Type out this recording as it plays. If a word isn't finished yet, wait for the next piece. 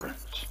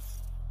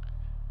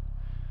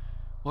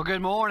Well,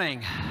 good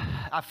morning.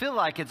 I feel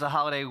like it's a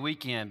holiday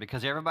weekend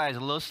because everybody's a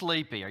little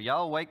sleepy. Are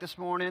y'all awake this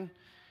morning?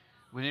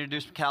 We need to do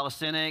some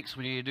calisthenics.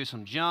 We need to do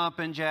some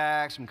jumping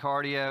jacks, some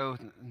cardio.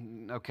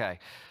 Okay.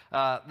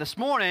 This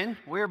morning,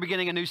 we're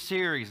beginning a new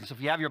series. And so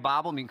if you have your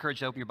Bible, I encourage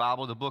you to open your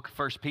Bible to the book of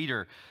 1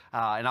 Peter.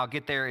 And I'll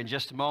get there in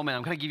just a moment.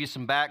 I'm going to give you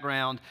some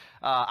background.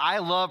 I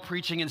love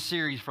preaching in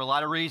series for a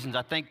lot of reasons.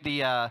 I think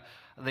the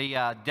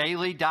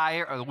daily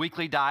diet or the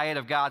weekly diet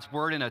of God's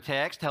Word in a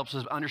text helps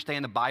us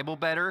understand the Bible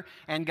better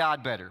and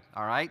God better,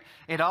 all right?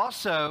 It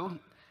also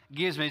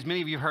gives me, as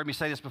many of you have heard me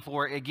say this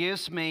before, it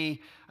gives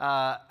me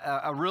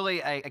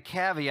a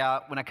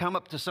caveat when I come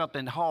up to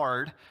something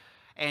hard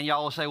and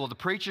y'all will say, well, the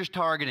preacher's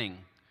targeting.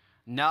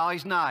 No,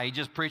 he's not. He's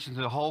just preaching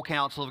through the whole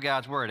counsel of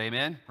God's Word,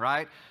 amen,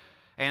 right?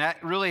 And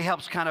that really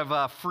helps kind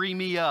of free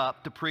me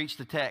up to preach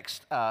the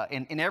text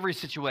in every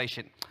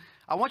situation.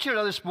 I want you to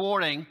know this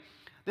morning,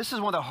 this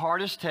is one of the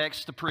hardest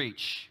texts to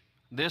preach.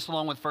 This,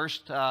 along with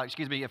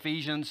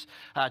Ephesians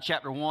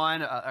chapter 1.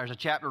 There's a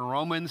chapter in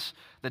Romans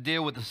that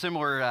deal with a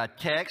similar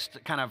text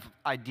kind of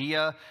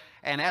idea.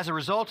 And as a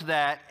result of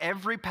that,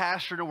 every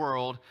pastor in the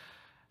world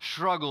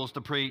struggles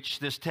to preach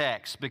this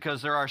text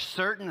because there are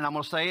certain, and I'm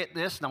going to say it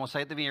this, and I'm going to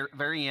say it at the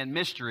very end,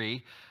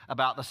 mystery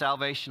about the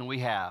salvation we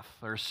have.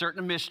 There's a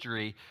certain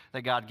mystery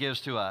that God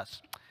gives to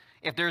us.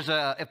 If there's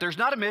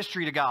not a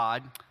mystery to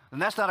God, then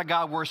that's not a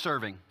God worth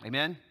serving.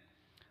 Amen?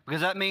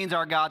 Because that means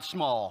our God's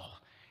small.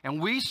 And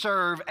we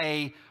serve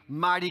a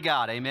mighty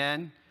God,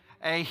 amen?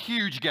 A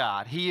huge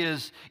God. He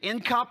is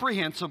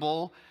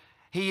incomprehensible.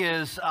 He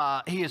is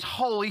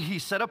holy.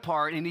 He's set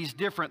apart, and He's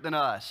different than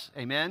us,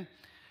 amen?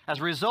 As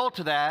a result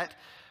of that,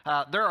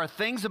 there are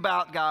things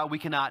about God we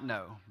cannot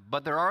know.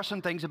 But there are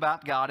some things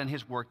about God and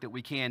His work that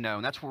we can know,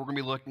 and that's what we're going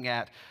to be looking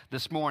at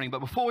this morning. But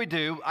before we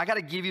do, I got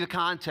to give you the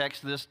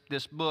context of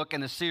this book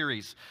and this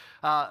series.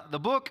 The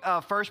book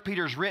of 1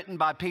 Peter is written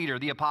by Peter,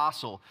 the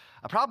apostle,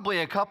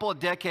 probably a couple of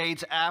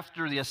decades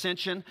after the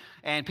ascension,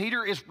 and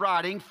Peter is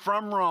writing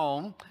from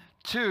Rome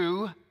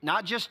to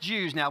not just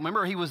Jews. Now,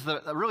 remember, he was one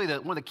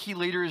of the key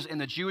leaders in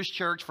the Jewish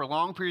church for a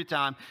long period of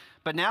time,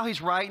 but now he's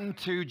writing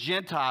to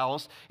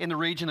Gentiles in the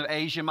region of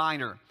Asia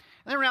Minor.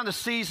 And then around the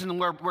season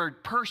where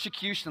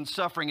persecution and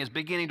suffering is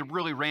beginning to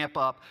really ramp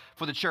up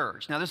for the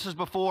church. Now, this is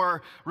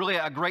before really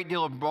a great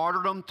deal of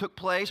martyrdom took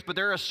place, but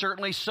there is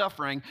certainly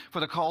suffering for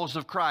the cause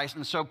of Christ.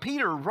 And so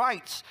Peter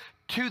writes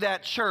to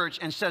that church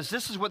and says,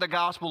 this is what the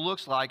gospel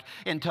looks like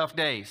in tough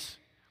days.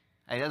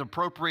 Hey, that's an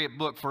appropriate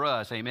book for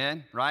us,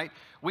 amen, right?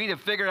 We need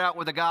to figure out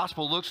what the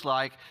gospel looks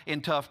like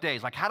in tough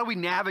days. Like, how do we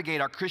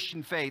navigate our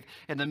Christian faith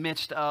in the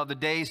midst of the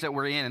days that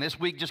we're in? And this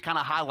week just kind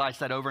of highlights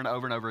that over and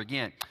over and over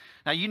again.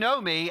 Now, you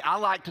know me, I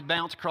like to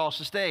bounce across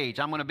the stage.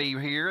 I'm going to be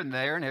here and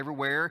there and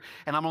everywhere,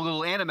 and I'm a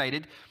little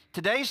animated.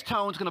 Today's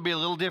tone is going to be a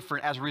little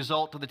different as a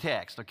result of the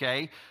text,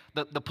 okay?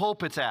 The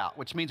pulpit's out,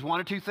 which means one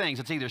or two things.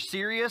 It's either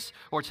serious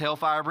or it's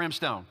hellfire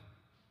brimstone.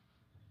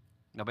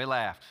 Nobody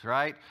laughed,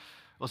 right?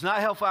 Well, it's not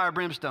hellfire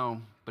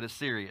brimstone, but it's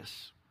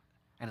serious,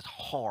 and it's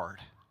hard.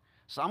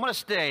 So I'm going to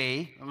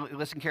stay,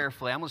 listen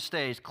carefully, I'm going to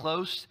stay as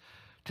close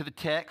to the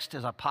text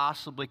as I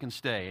possibly can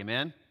stay,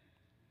 amen?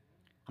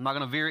 I'm not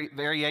going to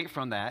variate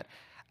from that.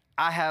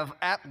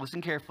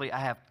 Listen carefully, I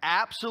have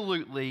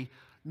absolutely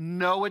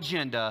no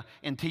agenda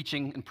in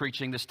teaching and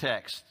preaching this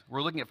text.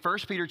 We're looking at 1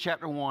 Peter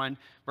chapter 1,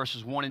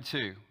 verses 1 and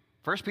 2.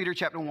 1 Peter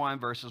chapter 1,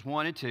 verses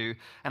 1 and 2,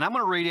 and I'm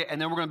going to read it,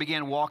 and then we're going to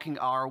begin walking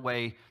our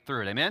way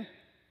through it, amen?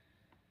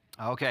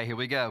 Okay, here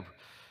we go.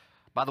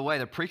 By the way,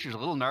 the preacher's a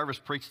little nervous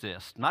to preach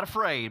this. I'm not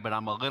afraid, but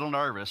I'm a little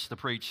nervous to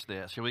preach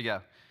this. Here we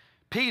go.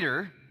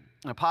 Peter,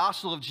 an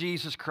apostle of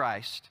Jesus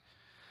Christ.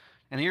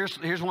 And here's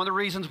one of the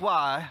reasons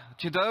why.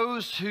 To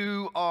those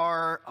who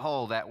are,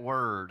 that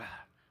word,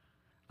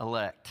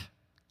 elect,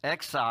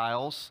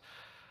 exiles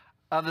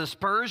of the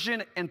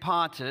Dispersion in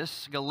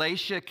Pontus,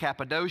 Galatia,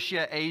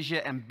 Cappadocia,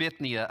 Asia, and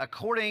Bithynia,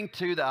 according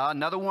to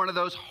another one of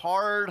those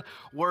hard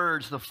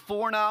words, the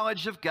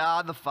foreknowledge of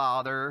God the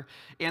Father,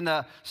 in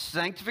the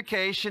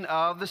sanctification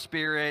of the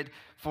Spirit,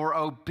 for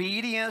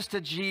obedience to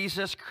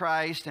Jesus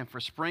Christ, and for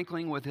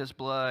sprinkling with His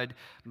blood,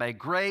 may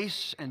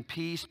grace and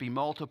peace be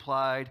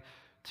multiplied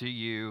to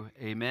you.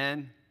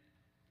 Amen.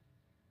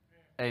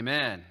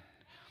 Amen.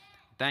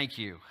 Thank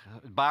you.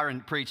 Byron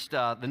preached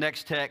the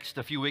next text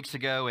a few weeks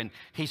ago, and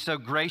he so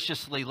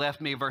graciously left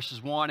me verses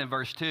 1 and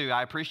verse 2.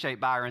 I appreciate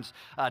Byron's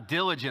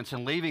diligence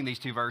in leaving these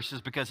two verses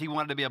because he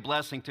wanted to be a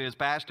blessing to his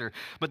pastor.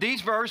 But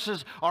these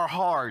verses are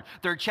hard,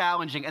 they're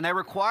challenging, and they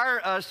require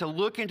us to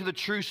look into the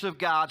truths of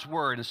God's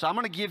Word. And so I'm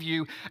going to give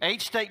you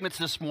 8 statements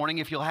this morning.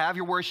 If you'll have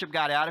your worship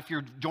guide out, if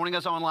you're joining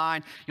us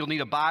online, you'll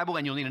need a Bible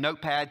and you'll need a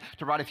notepad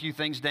to write a few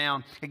things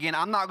down. Again,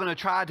 I'm not going to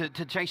try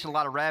to chase a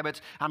lot of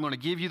rabbits. I'm going to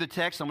give you the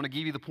text. I'm going to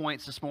give you the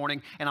points this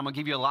morning, and I'm going to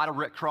give you a lot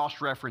of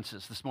cross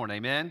references this morning,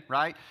 amen,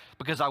 right?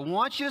 Because I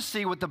want you to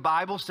see what the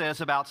Bible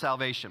says about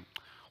salvation.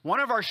 One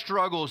of our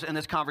struggles in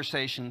this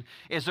conversation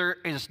is there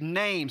is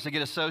names that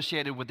get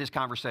associated with this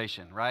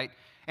conversation, right?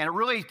 And it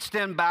really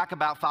stemmed back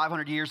about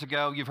 500 years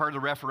ago. You've heard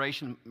of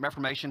the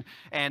Reformation,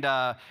 and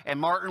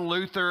Martin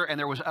Luther, and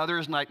there was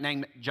others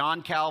named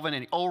John Calvin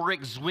and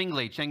Ulrich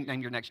Zwingli.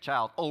 Name your next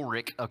child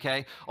Ulrich,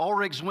 okay?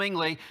 Ulrich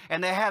Zwingli,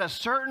 and they had a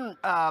certain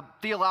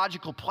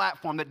theological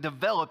platform that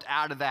developed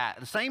out of that.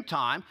 At the same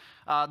time,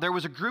 there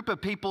was a group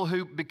of people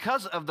who,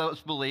 because of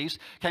those beliefs,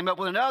 came up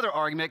with another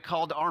argument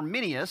called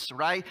Arminius,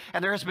 right?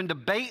 And there has been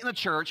debate in the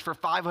church for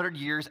 500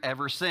 years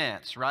ever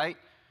since, right?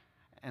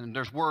 And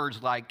there's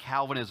words like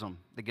Calvinism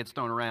that gets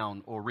thrown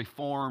around, or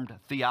Reformed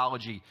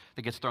theology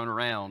that gets thrown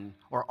around,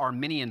 or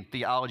Arminian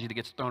theology that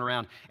gets thrown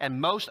around.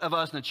 And most of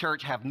us in the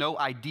church have no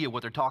idea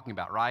what they're talking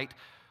about, right?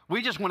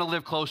 We just want to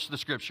live close to the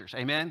Scriptures,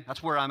 amen?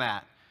 That's where I'm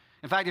at.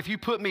 In fact, if you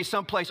put me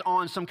someplace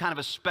on some kind of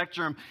a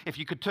spectrum, if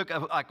you could took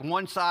like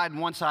one side and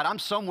one side, I'm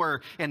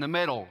somewhere in the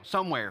middle,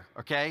 somewhere,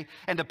 okay?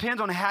 And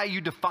depends on how you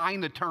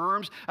define the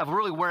terms of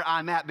really where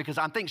I'm at, because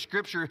I think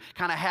Scripture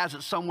kind of has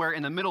it somewhere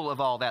in the middle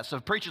of all that. So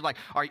if preachers like,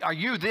 are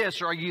you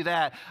this or are you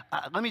that?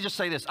 Let me just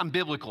say this, I'm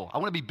biblical. I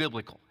want to be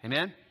biblical,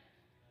 amen?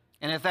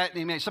 And if that,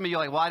 some of you are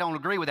like, well, I don't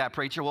agree with that,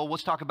 preacher. Well,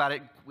 let's talk about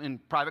it in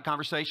private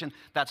conversation.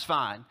 That's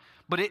fine.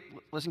 But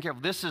listen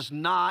carefully, this is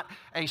not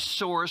a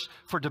source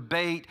for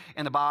debate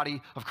in the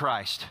body of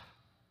Christ.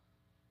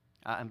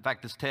 In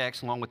fact, this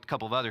text, along with a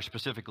couple of others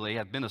specifically,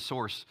 have been a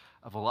source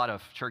of a lot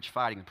of church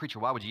fighting. And preacher,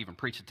 why would you even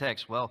preach the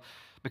text? Well,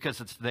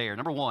 because it's there.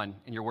 Number one,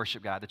 in your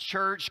worship guide, the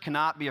church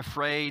cannot be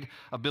afraid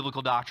of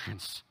biblical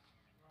doctrines.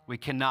 We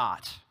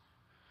cannot.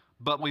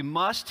 But we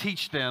must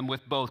teach them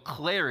with both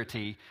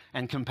clarity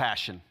and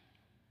compassion.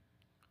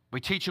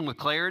 We teach them with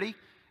clarity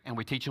and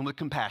we teach them with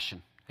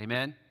compassion.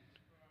 Amen?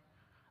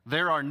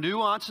 There are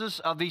nuances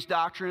of these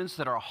doctrines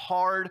that are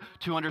hard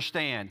to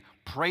understand.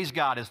 Praise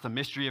God, it's the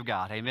mystery of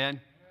God.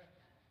 Amen?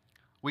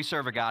 We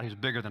serve a God who's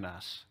bigger than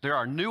us. There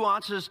are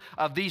nuances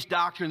of these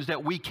doctrines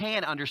that we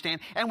can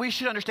understand and we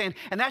should understand.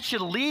 And that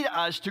should lead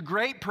us to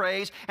great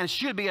praise and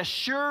should be a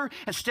sure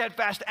and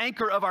steadfast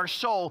anchor of our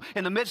soul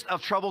in the midst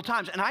of troubled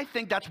times. And I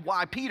think that's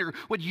why Peter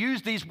would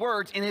use these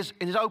words in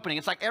his opening.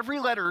 It's like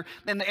every letter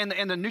in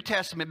the New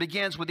Testament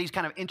begins with these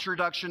kind of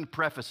introduction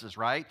prefaces,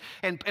 right?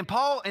 And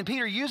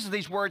Peter uses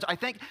these words, I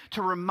think,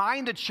 to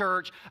remind the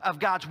church of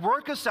God's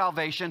work of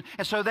salvation,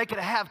 and so they could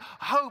have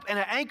hope and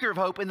an anchor of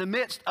hope in the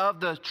midst of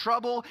the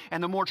trouble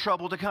and the more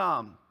trouble to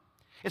come.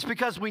 It's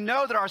because we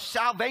know that our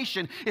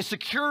salvation is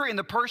secure in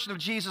the person of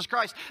Jesus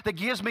Christ that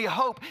gives me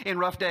hope in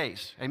rough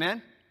days.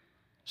 Amen?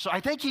 So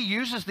I think he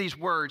uses these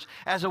words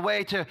as a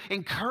way to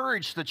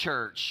encourage the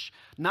church,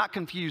 not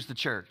confuse the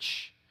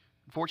church.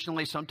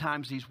 Unfortunately,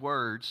 sometimes these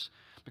words,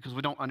 because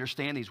we don't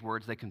understand these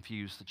words, they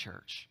confuse the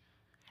church.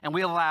 And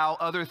we allow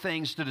other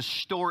things to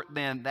distort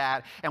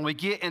that, and we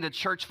get into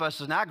church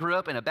fusses. And I grew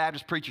up in a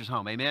Baptist preacher's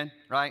home, amen?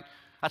 Right?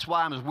 That's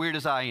why I'm as weird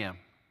as I am.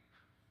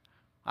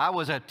 I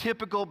was a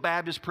typical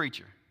Baptist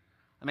preacher.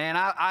 Man,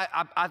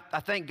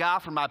 I thank God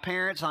for my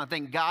parents, and I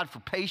thank God for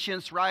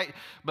patience, right?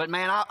 But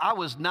man, I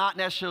was not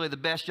necessarily the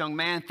best young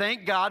man.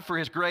 Thank God for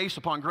his grace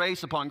upon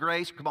grace upon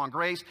grace upon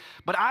grace.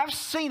 But I've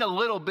seen a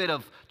little bit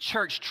of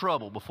church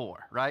trouble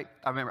before, right?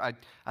 I remember,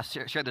 I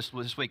shared this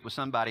week with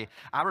somebody.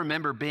 I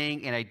remember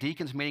being in a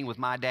deacon's meeting with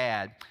my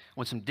dad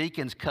when some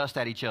deacons cussed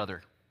at each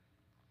other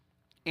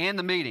in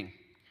the meeting.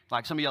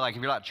 Like some of you, like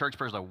if you're not a church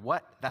person, like,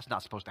 what? That's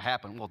not supposed to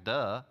happen. Well,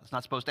 duh. It's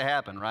not supposed to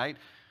happen, right?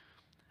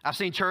 I've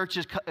seen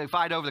churches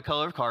fight over the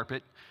color of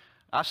carpet.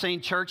 I've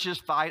seen churches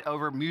fight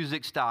over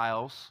music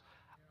styles.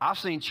 I've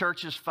seen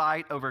churches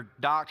fight over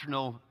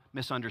doctrinal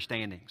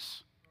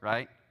misunderstandings,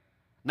 right?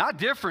 Not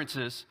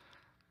differences,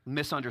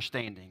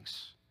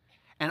 misunderstandings.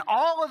 And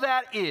all of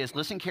that is,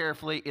 listen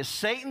carefully, is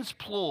Satan's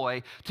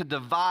ploy to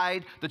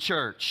divide the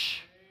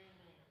church.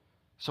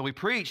 So we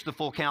preach the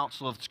full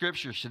counsel of the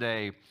Scriptures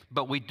today,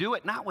 but we do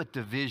it not with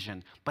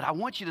division, but I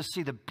want you to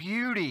see the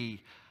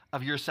beauty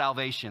of your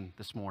salvation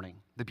this morning,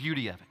 the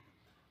beauty of it.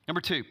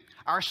 Number two,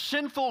 our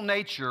sinful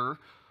nature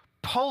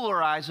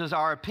polarizes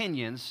our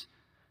opinions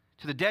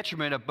to the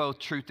detriment of both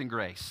truth and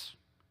grace.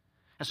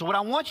 And so what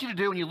I want you to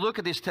do when you look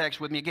at this text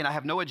with me, again, I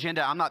have no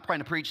agenda. I'm not trying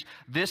to preach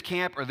this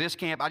camp or this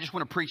camp. I just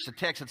want to preach the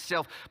text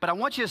itself. But I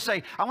want you to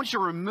say, I want you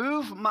to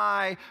remove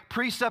my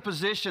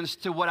presuppositions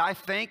to what I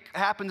think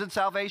happens in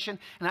salvation,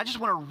 and I just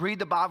want to read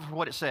the Bible for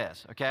what it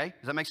says, okay?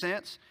 Does that make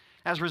sense?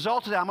 As a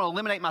result of that, I'm going to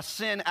eliminate my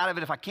sin out of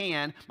it if I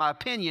can, my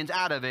opinions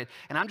out of it,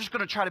 and I'm just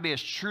going to try to be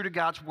as true to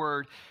God's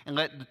word and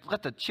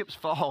let the chips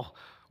fall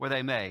where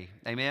they may.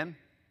 Amen?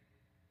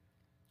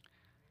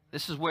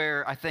 This is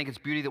where I think it's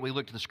beauty that we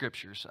look to the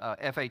Scriptures.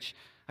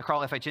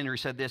 Carl F.H. Henry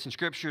said this, in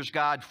Scriptures,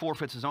 God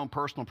forfeits his own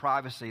personal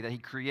privacy that he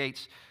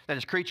creates, that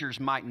his creatures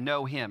might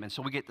know him. And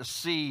so we get to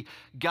see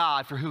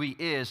God for who he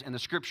is in the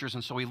Scriptures.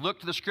 And so we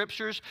look to the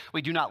Scriptures.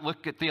 We do not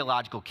look at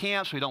theological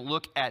camps. We don't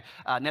look at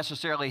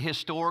necessarily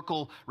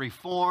historical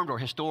Reformed or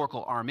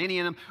historical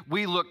Arminian.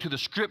 We look to the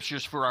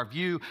Scriptures for our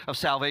view of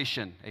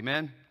salvation.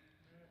 Amen?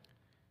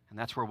 And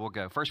that's where we'll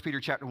go. 1 Peter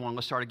chapter 1,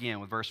 let's start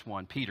again with verse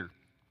 1. Peter,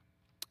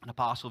 an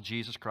apostle of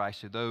Jesus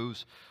Christ, to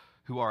those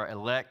who are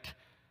elect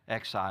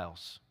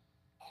exiles.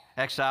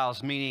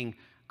 Exiles meaning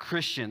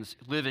Christians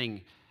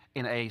living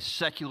in a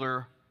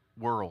secular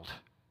world.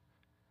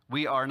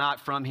 We are not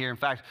from here. In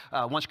fact,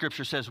 one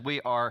scripture says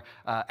we are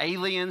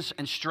aliens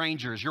and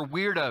strangers. You're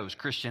weirdos,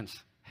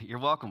 Christians. You're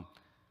welcome.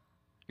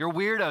 You're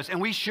weirdos,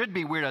 and we should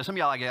be weirdos. Some of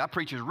y'all are like, that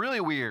preacher's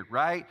really weird,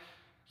 right?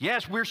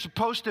 Yes, we're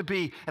supposed to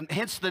be, and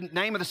hence the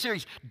name of the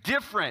series,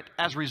 different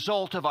as a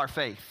result of our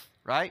faith,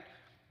 right?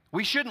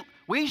 We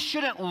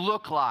shouldn't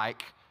look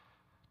like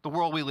the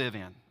world we live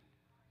in.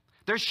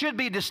 There should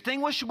be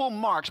distinguishable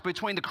marks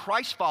between the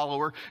Christ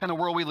follower and the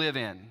world we live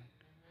in.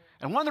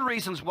 And one of the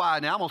reasons why,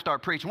 now I'm going to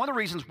start preaching, one of the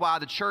reasons why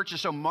the church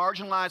is so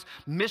marginalized,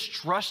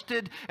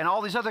 mistrusted, and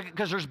all these other,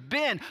 because there's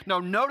been no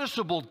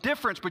noticeable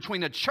difference between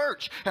the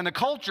church and the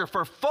culture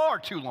for far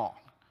too long.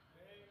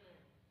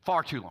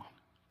 Far too long.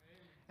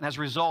 And as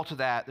a result of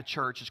that, the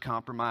church is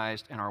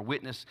compromised and our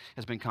witness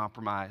has been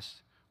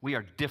compromised. We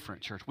are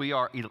different, church. We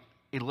are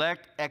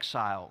elect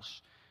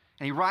exiles.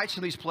 And he writes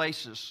in these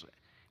places,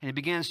 and he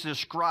begins to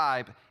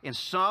describe in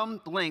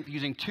some length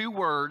using two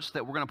words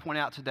that we're going to point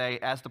out today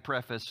as the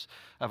preface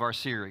of our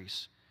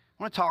series.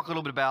 I want to talk a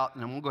little bit about,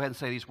 and I'm going to go ahead and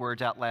say these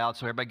words out loud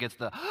so everybody gets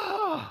the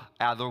out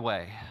of their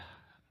way.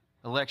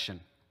 Election,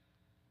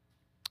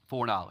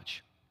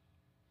 foreknowledge,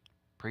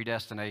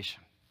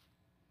 predestination,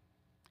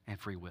 and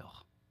free will.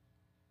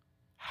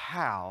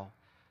 How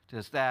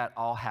does that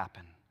all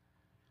happen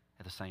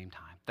at the same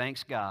time?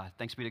 Thanks God,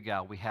 thanks be to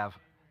God, we have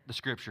the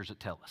scriptures that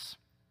tell us.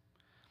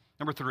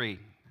 Number 3,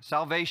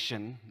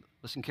 salvation,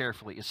 listen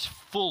carefully, is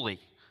fully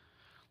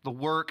the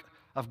work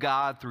of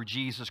God through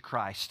Jesus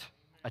Christ,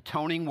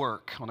 atoning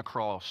work on the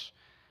cross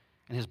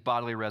and his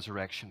bodily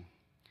resurrection.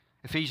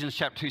 Ephesians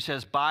chapter 2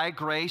 says, by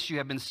grace you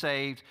have been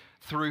saved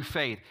through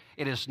faith.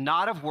 It is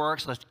not of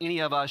works, lest any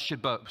of us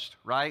should boast,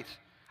 right?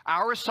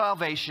 Our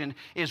salvation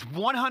is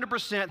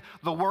 100%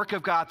 the work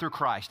of God through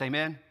Christ,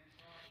 amen?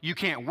 You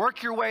can't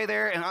work your way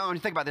there, and I want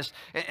to think about this,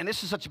 and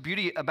this is such a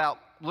beauty about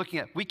looking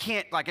at, we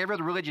can't, like every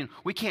other religion,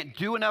 we can't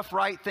do enough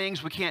right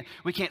things, we can't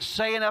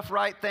say enough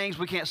right things,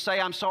 we can't say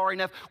I'm sorry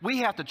enough. We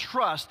have to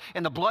trust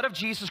in the blood of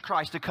Jesus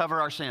Christ to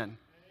cover our sin,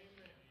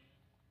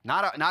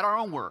 not our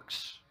own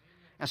works.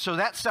 And so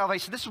that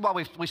salvation, this is why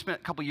we spent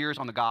a couple years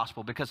on the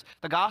gospel, because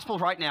the gospel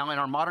right now in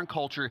our modern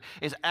culture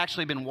has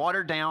actually been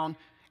watered down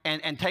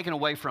and taken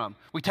away from.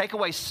 We take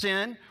away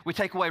sin, we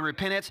take away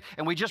repentance,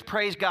 and we just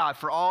praise God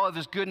for all of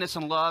his goodness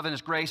and love and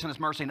his grace and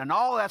his mercy, and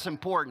all that's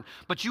important.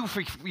 But you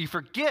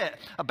forget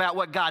about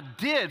what God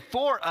did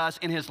for us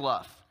in his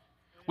love.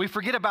 We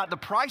forget about the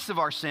price of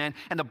our sin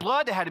and the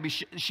blood that had to be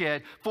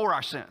shed for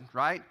our sin,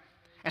 right?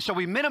 And so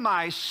we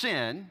minimize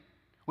sin,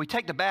 we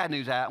take the bad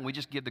news out, and we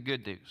just give the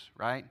good news,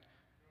 right?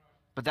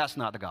 But that's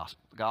not the gospel.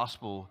 The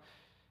gospel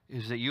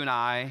is that you and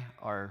I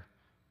are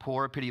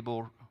poor,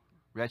 pitiable,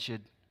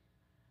 wretched,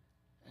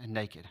 and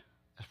naked,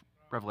 as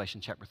Revelation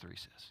chapter 3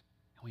 says.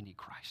 And we need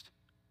Christ.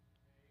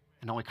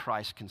 And only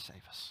Christ can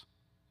save us.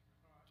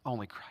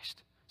 Only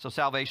Christ. So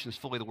salvation is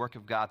fully the work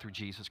of God through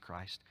Jesus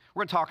Christ.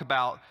 We're going to talk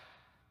about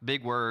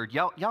big word.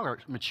 Y'all are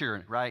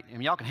mature, right? I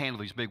mean, y'all can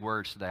handle these big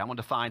words today. I'm going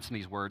to define some of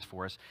these words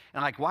for us.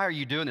 And like, why are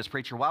you doing this,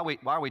 preacher? Why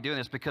are we doing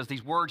this? Because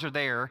these words are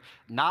there,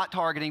 not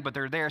targeting, but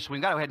they're there. So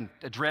we've got to go ahead and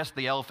address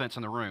the elephants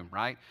in the room,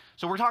 right?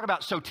 So we're talking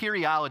about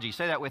soteriology.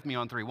 Say that with me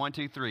on 3. 1,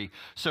 2, 3.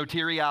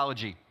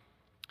 Soteriology.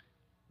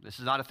 This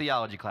is not a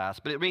theology class,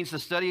 but it means the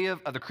study of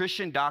the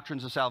Christian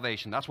doctrines of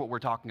salvation. That's what we're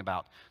talking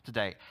about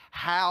today.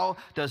 How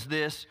does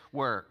this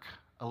work?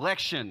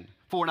 Election,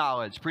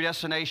 foreknowledge,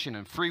 predestination,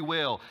 and free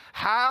will.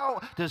 How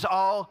does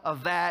all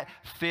of that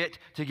fit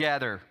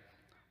together?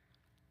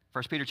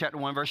 1 Peter chapter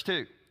 1, verse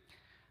 2.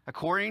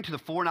 According to the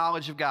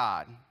foreknowledge of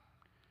God,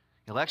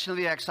 election of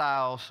the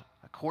exiles,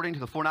 according to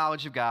the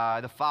foreknowledge of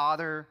God, the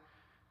Father,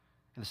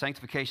 and the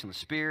sanctification of the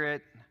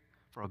Spirit,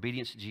 for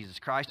obedience to Jesus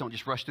Christ. Don't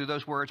just rush through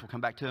those words. We'll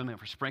come back to them. And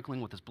for sprinkling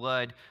with his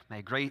blood,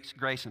 may grace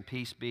and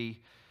peace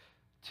be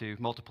to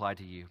multiply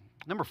to you.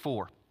 Number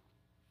 4,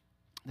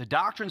 the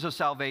doctrines of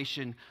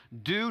salvation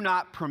do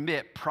not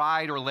permit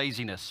pride or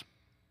laziness.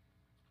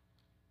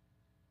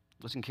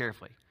 Listen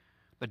carefully.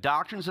 The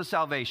doctrines of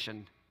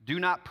salvation do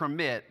not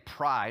permit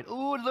pride.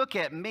 Ooh, look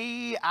at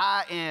me.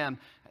 I am,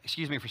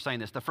 excuse me for saying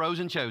this, the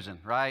frozen chosen,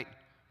 right?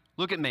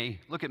 Look at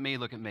me, look at me,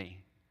 look at me.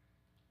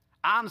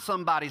 I'm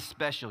somebody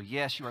special.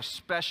 Yes, you are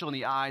special in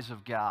the eyes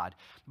of God,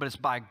 but it's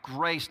by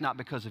grace, not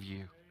because of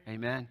you.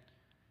 Amen?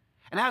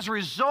 And as a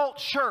result,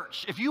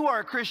 church, if you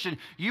are a Christian,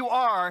 you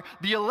are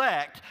the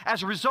elect.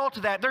 As a result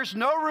of that, there's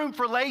no room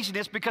for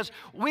laziness because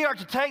we are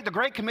to take, the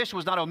Great Commission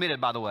was not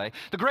omitted, by the way,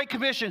 the Great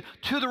Commission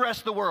to the rest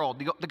of the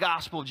world, the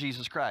gospel of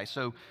Jesus Christ.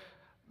 So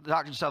the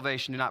doctrine of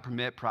salvation do not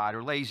permit pride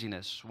or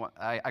laziness.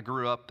 I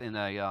grew up in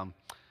an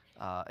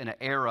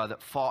era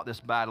that fought this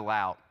battle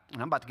out.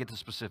 And I'm about to get to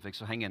specifics,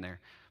 so hang in there.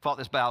 Fought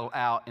this battle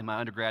out in my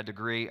undergrad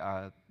degree.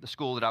 The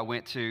school that I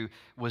went to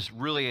was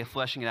really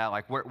fleshing it out,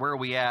 like where are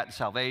we at in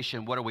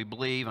salvation? What do we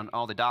believe on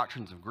all the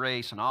doctrines of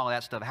grace and all of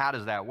that stuff? How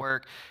does that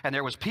work? And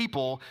there was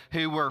people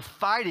who were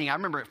fighting. I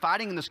remember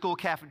fighting in the school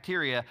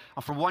cafeteria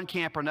for one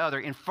camp or another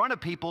in front of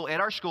people at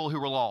our school who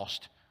were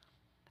lost.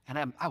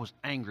 And I was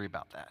angry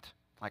about that.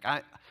 Like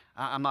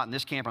I'm not in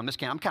this camp, I'm in this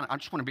camp. I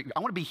want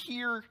to be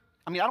here.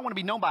 I mean, I don't want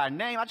to be known by a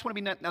name. I just want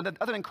to be known,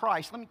 other than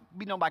Christ. Let me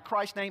be known by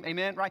Christ's name,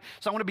 amen, right?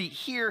 So I want to be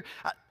here.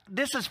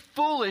 This is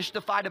foolish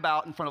to fight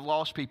about in front of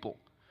lost people.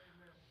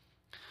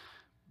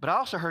 But I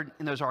also heard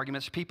in those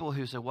arguments people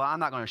who said, well, I'm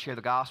not going to share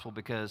the gospel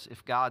because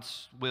if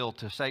God's will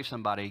to save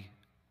somebody,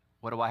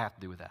 what do I have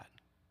to do with that?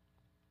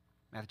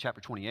 Matthew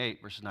chapter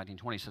 28, verses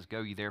 19-20 says,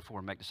 go ye therefore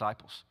and make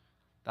disciples.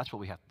 That's what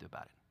we have to do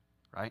about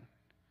it, right?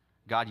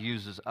 God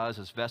uses us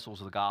as vessels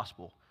of the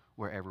gospel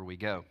wherever we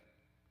go.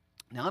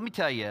 Now, let me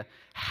tell you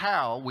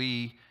how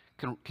we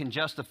can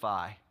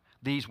justify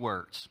these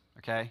words,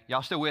 okay?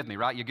 Y'all still with me,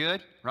 right? You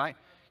good, right?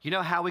 You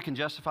know how we can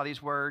justify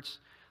these words?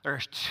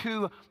 There's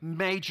two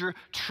major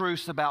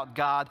truths about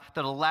God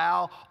that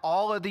allow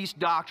all of these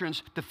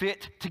doctrines to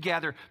fit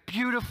together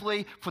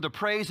beautifully for the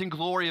praise and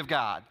glory of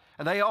God.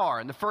 And they are,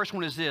 and the first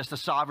one is this, the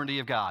sovereignty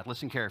of God.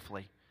 Listen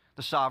carefully,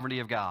 the sovereignty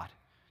of God.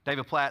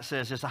 David Platt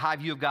says this, a high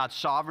view of God's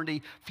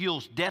sovereignty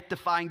fuels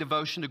death-defying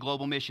devotion to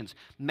global missions.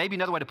 Maybe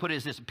another way to put it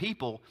is this,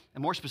 people,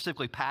 and more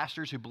specifically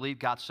pastors who believe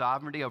God's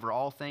sovereignty over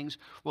all things,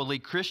 will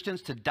lead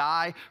Christians to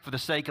die for the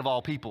sake of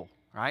all people,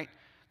 right?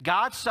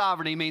 God's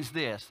sovereignty means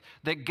this,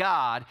 that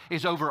God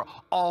is over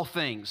all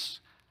things.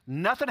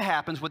 Nothing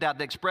happens without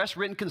the express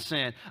written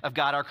consent of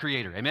God our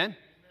Creator, amen?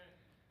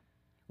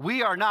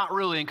 We are not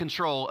really in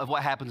control of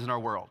what happens in our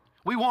world.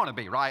 We want to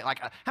be, right? Like,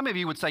 how many of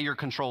you would say you're a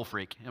control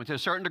freak? I mean, to a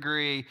certain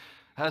degree,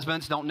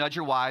 husbands don't nudge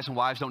your wives and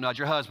wives don't nudge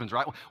your husbands,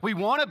 right? We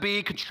want to be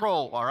in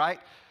control, all right?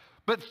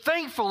 But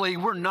thankfully,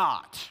 we're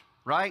not,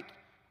 right?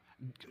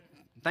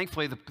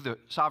 Thankfully, the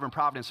sovereign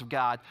providence of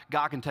God,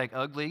 God can take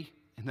ugly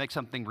and make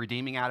something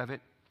redeeming out of it.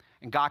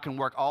 And God can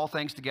work all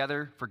things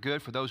together for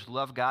good for those who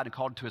love God and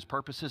called to his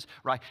purposes,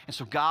 right? And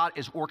so God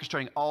is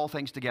orchestrating all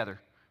things together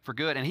for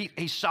good. And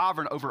he's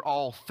sovereign over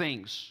all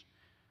things.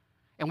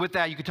 And with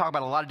that, you could talk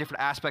about a lot of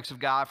different aspects of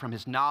God, from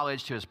his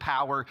knowledge to his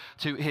power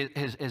to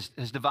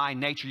his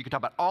divine nature. You could talk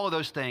about all of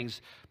those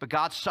things, but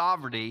God's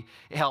sovereignty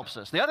helps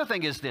us. The other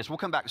thing is this. We'll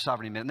come back to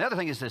sovereignty in a minute. And the other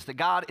thing is this, that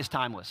God is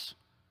timeless.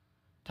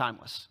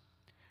 Timeless.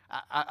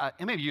 How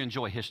many of you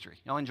enjoy history?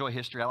 Y'all enjoy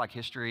history? I like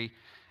history.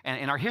 And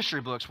in our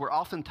history books, we're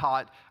often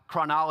taught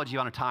chronology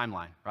on a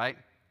timeline, right?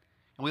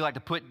 And we like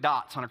to put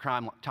dots on a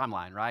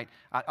timeline, right?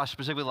 I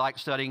specifically like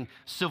studying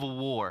Civil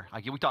War.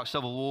 Like we talk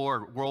Civil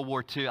War, World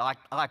War II. I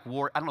like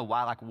war. I don't know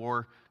why I like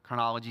war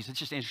chronologies. It's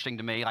just interesting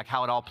to me, like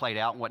how it all played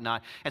out and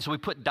whatnot. And so we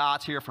put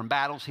dots here from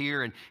battles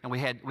here, and we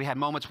had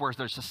moments where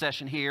there's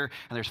secession here,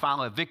 and there's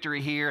finally a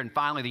victory here, and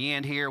finally the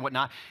end here and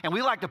whatnot. And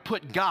we like to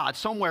put God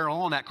somewhere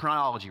along that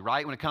chronology,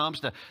 right, when it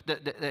comes to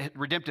the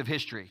redemptive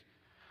history.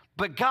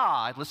 But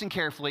God, listen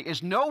carefully,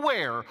 is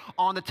nowhere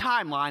on the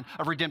timeline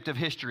of redemptive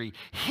history.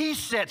 He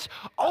sits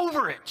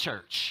over it,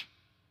 church.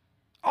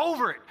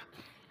 Over it.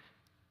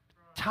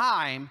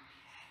 Time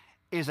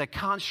is a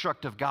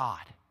construct of God.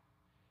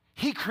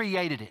 He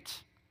created it.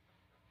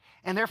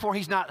 And therefore,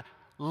 he's not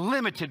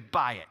limited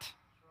by it.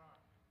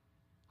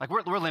 Like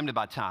we're limited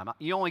by time.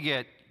 You only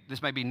get,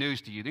 this may be news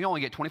to you, you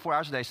only get 24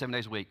 hours a day, 7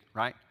 days a week,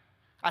 right?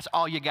 That's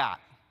all you got.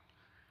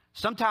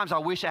 Sometimes I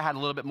wish I had a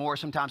little bit more.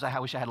 Sometimes I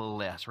wish I had a little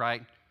less,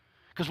 right?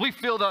 Because we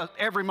feel that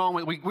every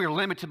moment we are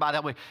limited by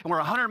that way. And we're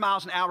 100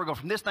 miles an hour, go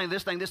from this thing,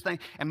 this thing, this thing.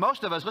 And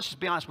most of us, let's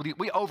just be honest with you,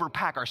 we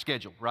overpack our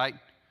schedule, right?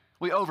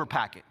 We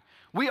overpack it.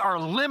 We are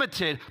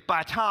limited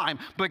by time,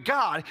 but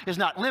God is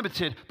not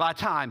limited by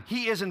time.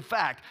 He is, in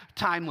fact,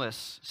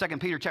 timeless. 2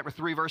 Peter chapter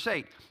 3, verse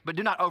 8. But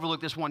do not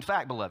overlook this one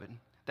fact, beloved,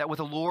 that with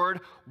the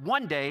Lord,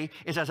 one day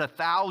is as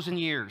 1,000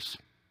 years,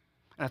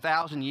 and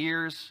 1,000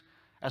 years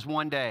as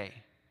one day.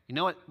 You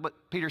know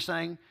what Peter's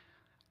saying?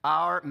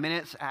 Our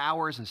minutes,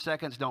 hours, and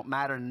seconds don't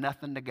matter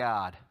nothing to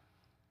God.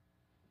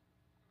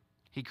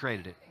 He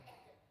created it.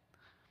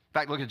 In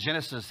fact, look at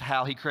Genesis,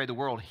 how he created the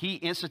world. He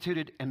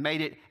instituted and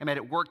made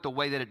it work the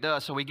way that it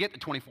does. So we get the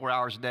 24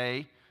 hours a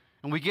day,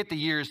 and we get the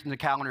years and the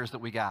calendars that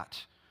we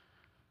got.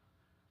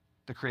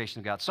 The creation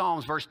of God.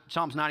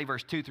 Psalms 90,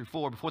 verse 2 through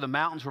 4. Before the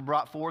mountains were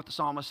brought forth, the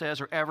psalmist says,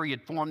 or ever he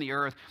had formed the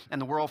earth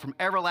and the world, from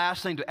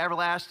everlasting to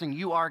everlasting,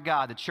 you are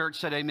God. The church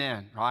said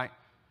amen, right?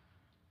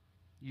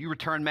 You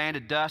return man to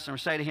dust, and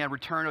say to him,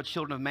 return, O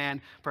children of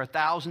man, for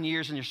 1,000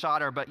 years in your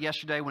sight are but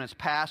yesterday when it's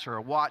past, or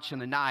a watch in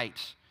the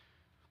night.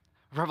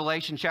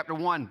 Revelation chapter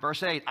 1,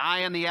 verse 8,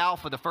 I am the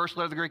Alpha, the first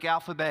letter of the Greek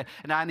alphabet,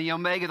 and I am the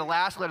Omega, the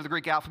last letter of the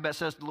Greek alphabet,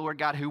 says the Lord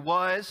God, who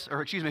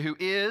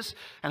is,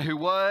 and who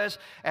was,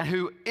 and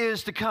who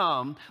is to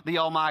come, the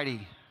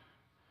Almighty.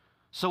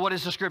 So what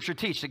does the scripture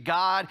teach? That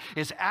God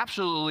is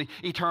absolutely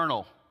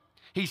eternal.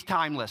 He's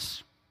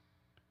timeless.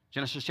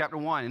 Genesis chapter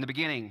 1, in the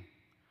beginning,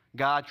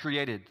 God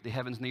created the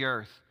heavens and the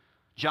earth.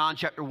 John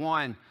chapter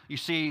 1, you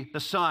see the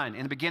Son.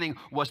 In the beginning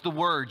was the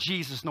Word,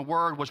 Jesus, and the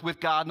Word was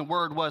with God, and the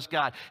Word was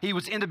God. He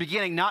was in the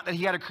beginning, not that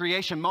he had a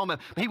creation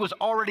moment, but he was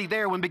already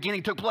there when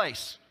beginning took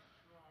place.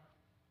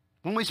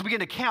 When we begin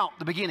to count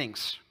the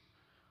beginnings,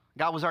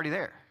 God was already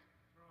there.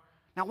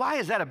 Now, why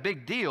is that a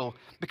big deal?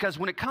 Because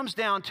when it comes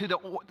down to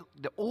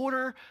the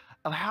order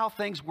of how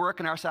things work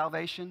in our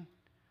salvation,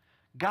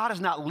 God is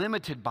not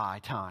limited by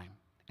time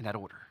in that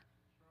order.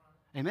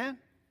 Amen?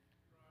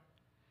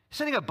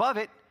 Sitting above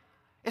it,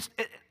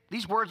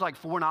 these words like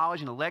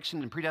foreknowledge and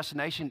election and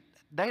predestination,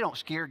 they don't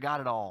scare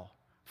God at all.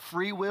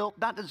 Free will,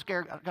 that doesn't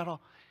scare God at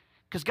all.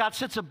 Because God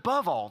sits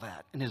above all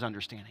that in his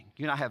understanding.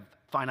 You and I have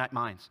finite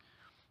minds.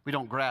 We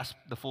don't grasp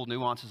the full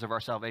nuances of our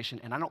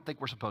salvation, and I don't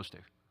think we're supposed to.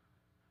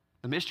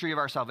 The mystery of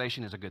our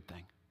salvation is a good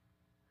thing.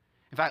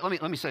 In fact,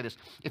 let me say this.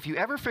 If you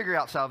ever figure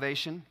out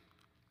salvation,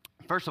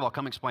 first of all,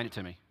 come explain it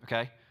to me,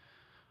 okay?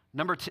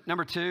 Number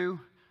two,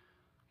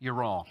 you're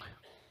wrong.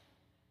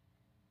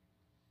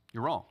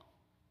 You're wrong.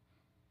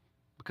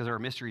 Because there are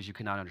mysteries you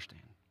cannot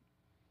understand.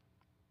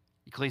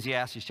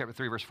 Ecclesiastes chapter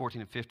 3, verse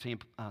 14 and 15,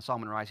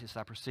 Solomon writes, he says,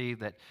 I perceive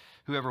that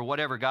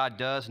whatever God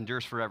does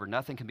endures forever.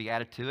 Nothing can be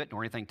added to it,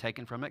 nor anything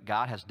taken from it.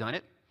 God has done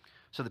it,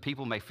 so that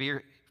people may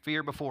fear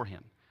before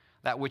him.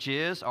 That which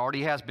is,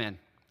 already has been.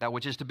 That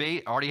which is to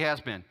be, already has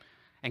been.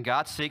 And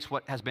God seeks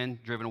what has been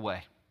driven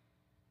away.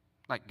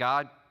 Like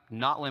God,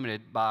 not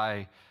limited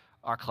by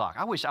our clock.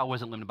 I wish I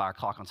wasn't limited by our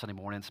clock on Sunday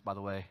mornings, by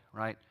the way,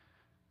 right?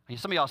 And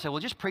some of y'all say, well,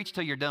 just preach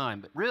till you're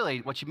done. But really,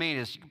 what you mean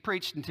is you can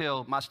preach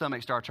until my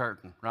stomach starts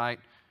hurting, right?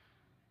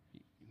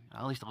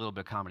 At least a little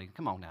bit of comedy.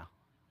 Come on now.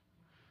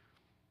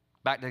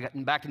 Back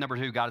to number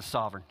 2, God is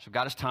sovereign. So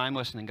God is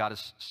timeless and God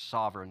is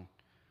sovereign.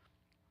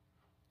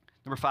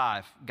 Number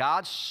 5,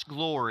 God's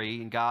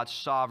glory and God's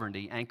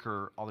sovereignty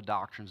anchor all the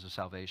doctrines of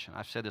salvation.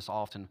 I've said this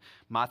often.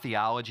 My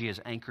theology is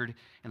anchored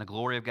in the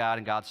glory of God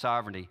and God's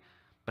sovereignty.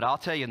 But I'll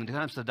tell you, when it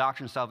comes to the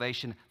doctrine of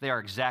salvation, they are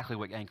exactly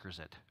what anchors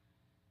it.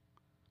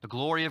 The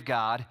glory of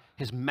God,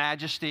 his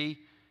majesty,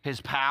 his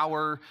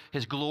power,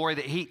 his glory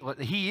that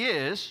he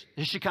is,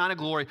 his Shekinah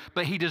glory,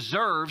 but he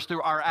deserves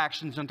through our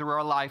actions and through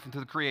our life and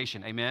through the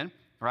creation. Amen?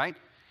 Right?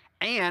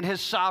 And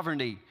his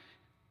sovereignty,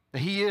 that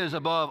he is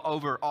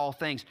over all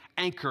things,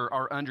 anchor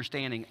our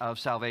understanding of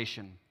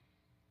salvation.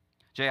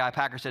 J.I.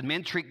 Packer said,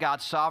 men treat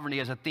God's sovereignty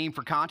as a theme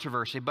for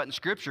controversy, but in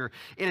Scripture,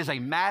 it is a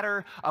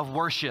matter of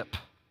worship.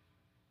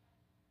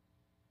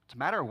 It's a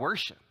matter of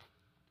worship.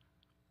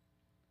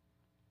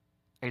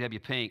 A.W.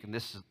 Pink, and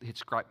this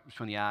hits right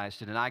between the eyes,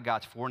 to deny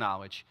God's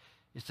foreknowledge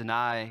is to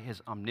deny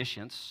his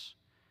omniscience,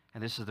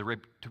 and this is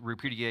to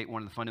repudiate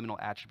one of the fundamental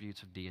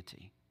attributes of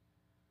deity.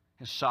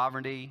 His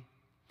sovereignty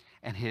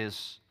and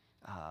his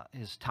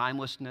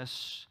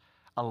timelessness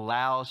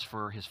allows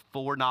for his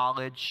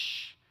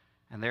foreknowledge,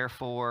 and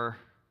therefore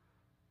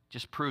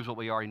just proves what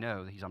we already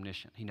know, that he's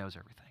omniscient. He knows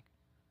everything,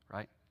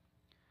 right?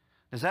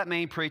 Does that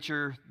mean,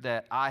 preacher,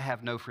 that I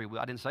have no free will?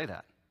 I didn't say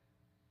that.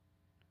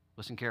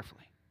 Listen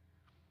carefully.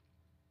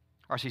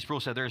 R.C. Sproul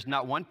said, there is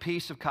not one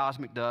piece of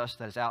cosmic dust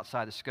that is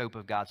outside the scope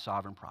of God's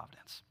sovereign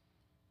providence.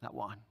 Not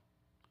one.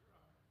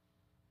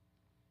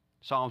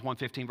 Psalms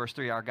 115, verse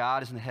 3, our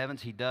God is in the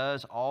heavens. He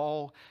does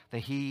all that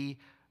he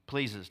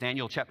pleases.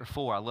 Daniel chapter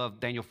 4, I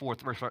love Daniel 4,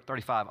 verse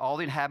 35. All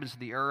the inhabitants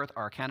of the earth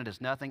are accounted as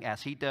nothing,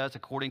 as he does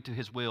according to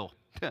his will.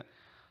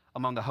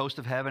 Among the host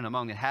of heaven,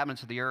 among the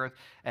inhabitants of the earth,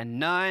 and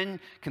none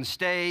can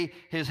stay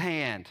his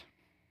hand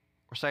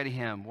or say to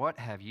him, what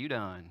have you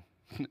done?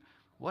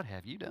 What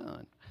have you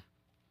done?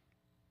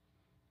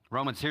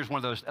 Romans, here's one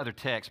of those other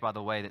texts, by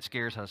the way, that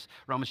scares us.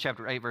 Romans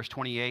chapter 8, verse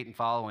 28 and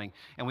following.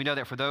 And we know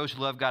that for those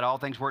who love God, all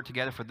things work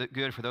together for the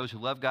good for those who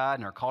love God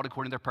and are called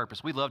according to their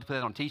purpose. We love to put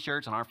it on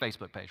T-shirts on our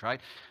Facebook page,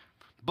 right?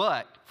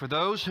 But for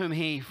those whom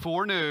he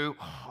foreknew,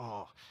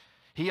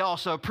 he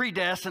also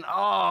predestined,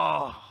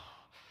 to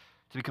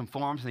be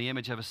conformed to the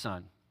image of his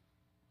Son,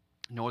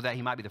 in order that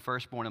he might be the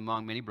firstborn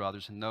among many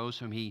brothers. And those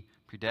whom he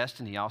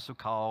predestined, he also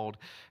called.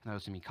 And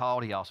those whom he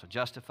called, he also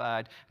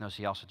justified. And those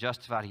he also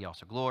justified, he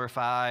also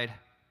glorified.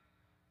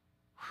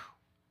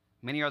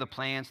 Many are the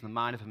plans in the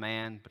mind of a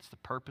man, but it's the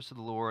purpose of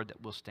the Lord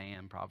that will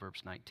stand.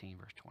 Proverbs 19,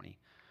 verse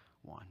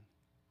 21.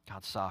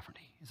 God's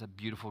sovereignty is a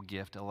beautiful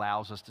gift. It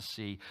allows us to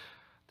see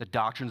the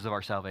doctrines of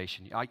our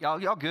salvation.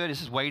 Y'all good?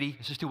 This is weighty.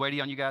 This is too weighty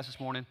on you guys this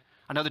morning.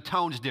 I know the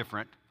tone's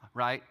different,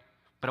 right?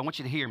 But I want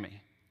you to hear me.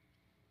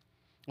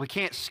 We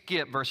can't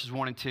skip verses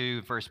 1 and 2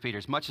 of 1 Peter,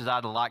 as much as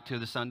I'd like to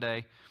this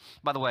Sunday.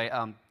 By the way,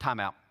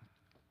 time out.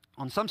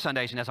 On some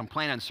Sundays, and as I'm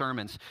planning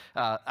sermons,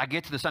 I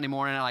get to the Sunday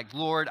morning, and I'm like,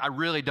 Lord, I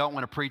really don't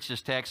want to preach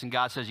this text, and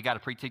God says you got to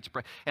preach.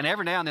 And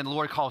every now and then, the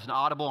Lord calls an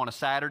audible on a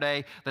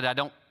Saturday that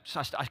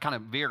I kind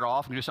of veer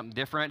off and do something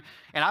different.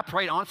 And I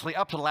prayed honestly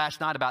up to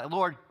last night about,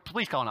 Lord,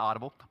 please call an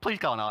audible. Please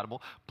call an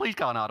audible. Please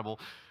call an audible.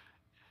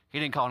 He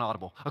didn't call an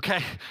audible,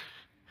 okay?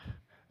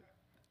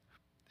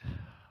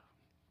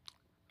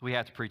 We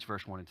have to preach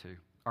verse 1 and 2.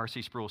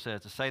 R.C. Sproul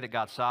says, to say that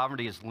God's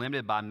sovereignty is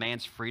limited by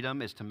man's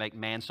freedom is to make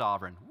man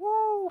sovereign.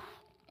 Woo!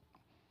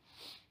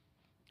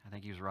 I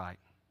think he was right.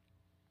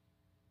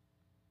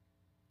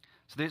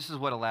 So this is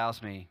what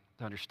allows me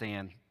to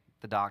understand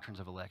the doctrines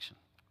of election.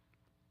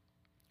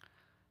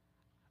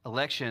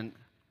 Election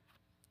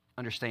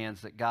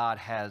understands that God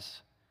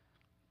has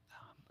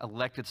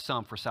elected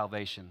some for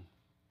salvation,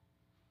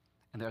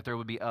 and that there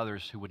would be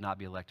others who would not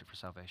be elected for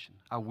salvation.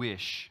 I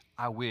wish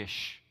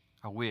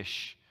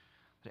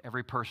that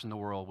every person in the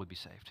world would be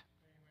saved.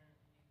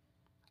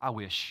 I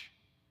wish.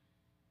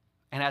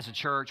 And as a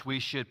church, we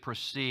should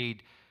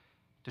proceed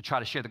to try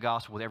to share the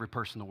gospel with every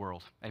person in the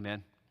world.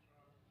 Amen.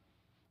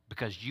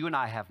 because you and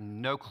I have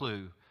no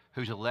clue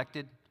who's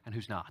elected and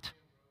who's not.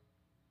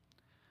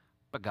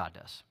 But God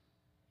does.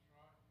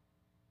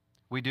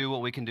 We do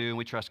what we can do, and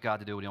we trust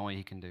God to do what only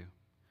He can do.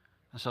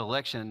 And so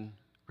election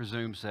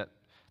presumes that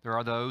there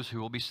are those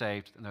who will be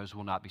saved and those who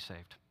will not be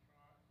saved.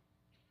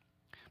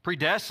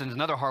 Predestined is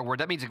another hard word.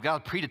 That means that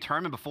God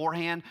predetermined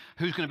beforehand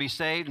who's going to be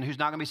saved and who's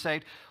not going to be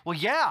saved. Well,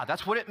 yeah,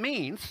 that's what it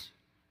means.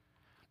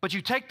 But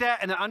you take that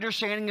and the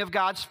understanding of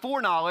God's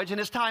foreknowledge and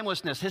His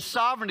timelessness, His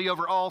sovereignty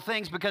over all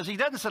things, because He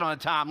doesn't sit on a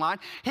timeline.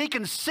 He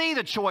can see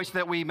the choice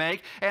that we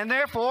make, and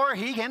therefore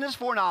He, in His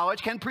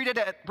foreknowledge, can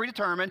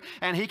predetermine,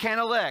 and He can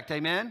elect.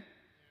 Amen?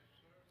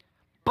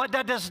 But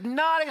that does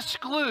not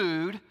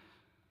exclude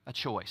a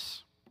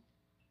choice.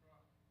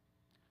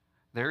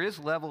 There is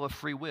a level of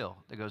free will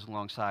that goes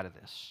alongside of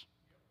this.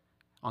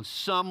 On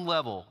some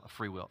level of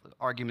free will, the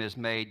argument is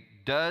made,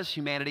 does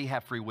humanity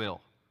have free will?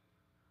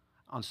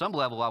 On some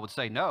level, I would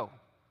say no,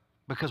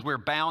 because we're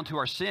bound to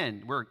our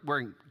sin. We're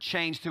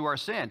chained to our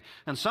sin.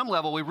 On some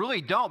level, we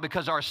really don't,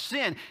 because our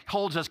sin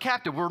holds us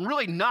captive. We're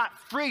really not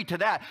free to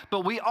that,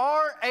 but we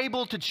are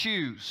able to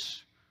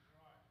choose.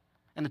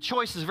 And the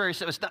choice is very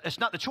simple.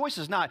 The choice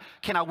is not,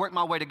 can I work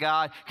my way to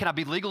God? Can I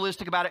be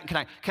legalistic about it?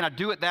 Can I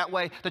do it that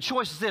way? The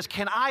choice is this: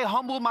 can I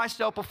humble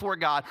myself before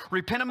God,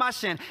 repent of my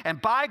sin, and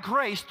by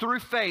grace, through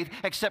faith,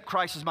 accept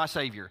Christ as my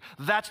Savior?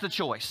 That's the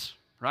choice,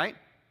 right?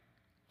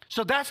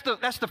 So that's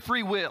the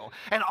free will.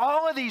 And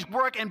all of these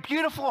work in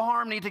beautiful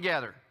harmony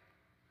together.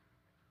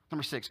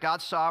 Number 6,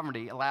 God's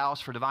sovereignty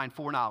allows for divine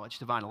foreknowledge,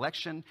 divine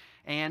election,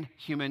 and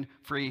human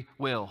free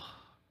will.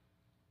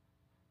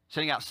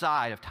 Sitting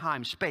outside of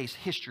time, space,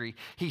 history,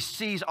 He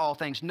sees all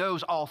things,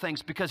 knows all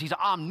things, because He's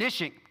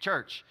omniscient,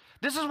 church.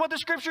 This is what the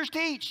Scriptures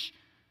teach.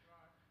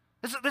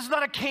 This is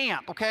not a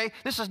camp, okay?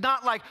 This is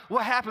not like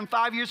what happened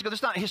 5 years ago. This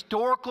is not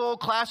historical,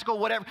 classical,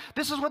 whatever.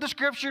 This is what the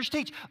Scriptures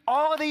teach.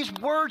 All of these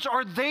words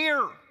are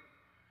there.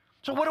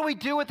 So what do we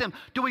do with them?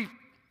 Do we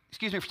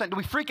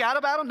freak out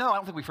about them? No, I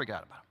don't think we freak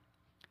out about them.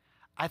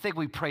 I think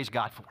we praise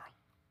God for them.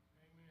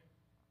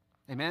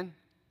 Amen?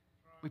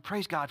 We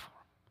praise God for them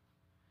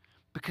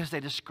because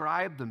they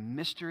describe the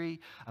mystery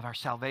of our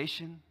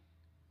salvation,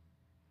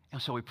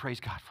 and so we praise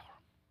God for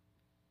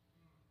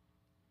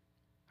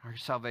them. Our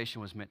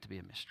salvation was meant to be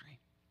a mystery.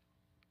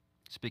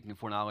 Speaking of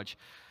foreknowledge,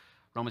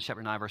 Romans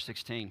chapter 9, verse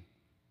 16.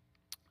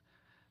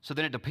 So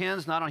then it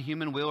depends not on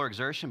human will or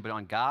exertion, but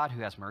on God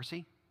who has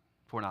mercy.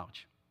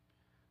 Foreknowledge.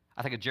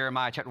 I think of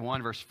Jeremiah chapter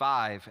 1, verse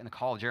 5, and the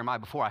call of Jeremiah: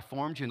 before I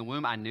formed you in the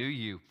womb, I knew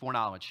you.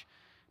 Foreknowledge.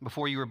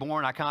 Before you were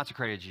born, I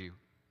consecrated you.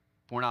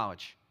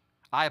 Foreknowledge.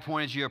 I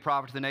appointed you a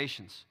prophet to the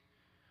nations.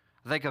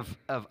 I think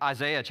of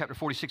Isaiah chapter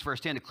 46, verse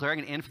 10, declaring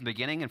an end from the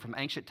beginning and from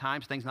ancient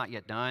times, things not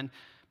yet done.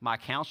 My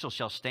counsel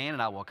shall stand,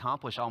 and I will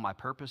accomplish all my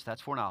purpose.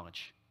 That's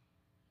foreknowledge.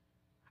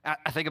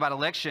 I think about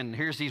election.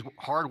 Here's these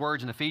hard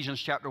words in Ephesians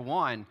chapter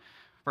 1,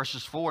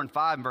 verses 4 and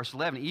 5 and verse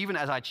 11. Even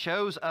as I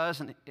chose us,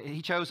 and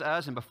He chose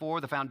us, and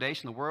before the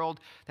foundation of the world,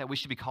 that we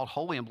should be called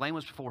holy and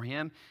blameless before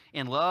Him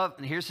in love.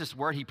 And here's this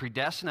word: He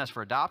predestined us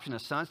for adoption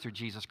as sons through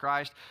Jesus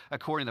Christ,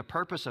 according to the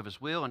purpose of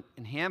His will. And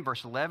in Him,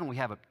 verse 11, we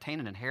have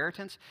obtained an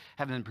inheritance,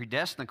 having been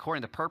predestined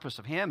according to the purpose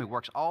of Him who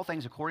works all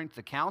things according to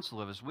the counsel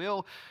of His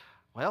will.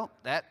 Well,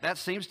 that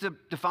seems to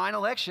define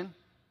election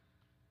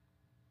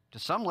to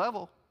some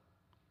level.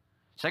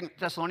 2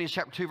 Thessalonians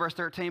chapter 2, verse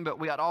 13, but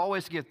we ought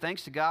always to give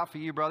thanks to God for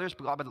you, brothers,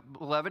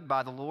 beloved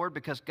by the Lord,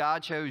 because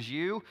God chose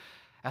you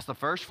as the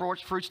first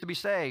fruits to be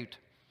saved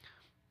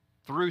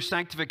through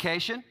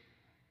sanctification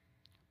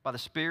by the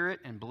Spirit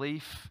and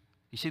belief.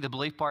 You see the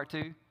belief part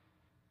too?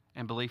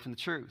 And belief in the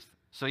truth.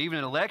 So even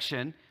in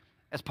election,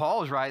 as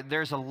Paul is right,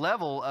 there's a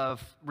level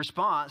of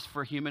response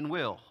for human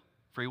will,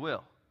 free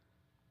will.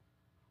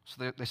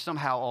 So they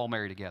somehow all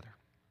marry together.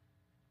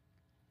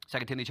 2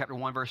 Timothy chapter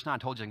 1, verse 9. I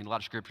told you I can get a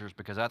lot of scriptures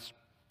because that's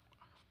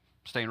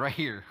staying right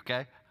here,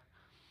 okay?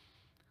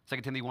 2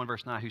 Timothy 1,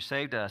 verse 9. Who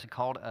saved us and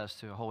called us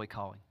to a holy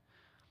calling,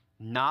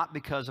 not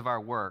because of our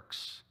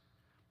works,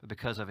 but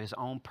because of His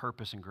own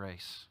purpose and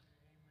grace,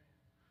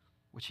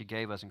 which He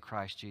gave us in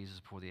Christ Jesus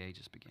before the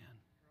ages began.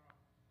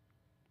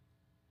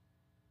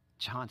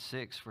 John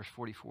 6, verse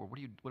 44. What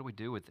do we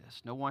do with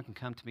this? No one can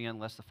come to me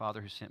unless the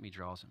Father who sent me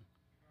draws him,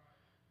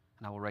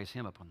 and I will raise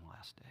him up on the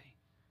last day.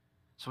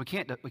 So we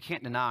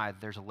can't deny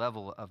that there's a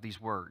level of these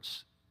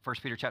words. 1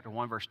 Peter chapter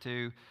 1, verse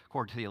 2,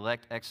 according to the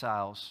elect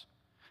exiles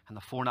and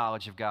the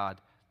foreknowledge of God.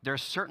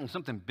 There's certainly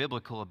something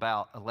biblical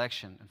about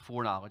election and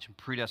foreknowledge and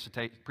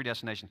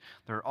predestination.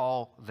 They're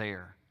all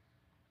there.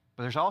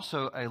 But there's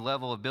also a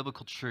level of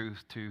biblical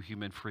truth to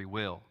human free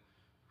will.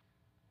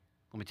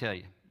 Let me tell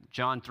you.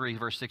 John 3,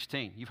 verse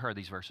 16. You've heard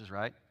these verses,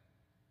 right?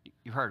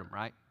 You've heard them,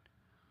 right?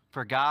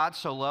 For God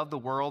so loved the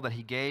world that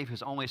He gave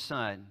His only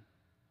Son,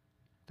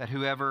 that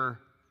whoever,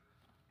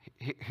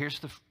 here's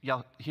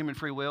the human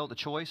free will, the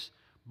choice,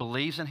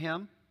 believes in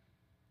Him.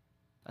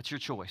 That's your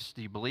choice.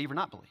 Do you believe or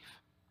not believe?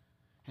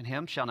 In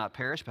Him shall not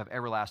perish, but have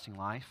everlasting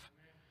life.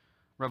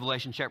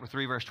 Revelation chapter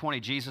 3, verse 20,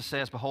 Jesus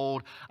says,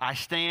 behold, I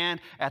stand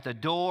at the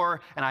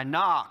door and I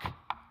knock.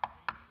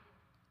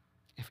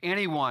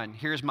 anyone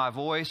hears my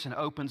voice and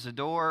opens the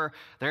door,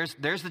 there's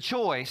the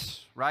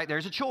choice, right?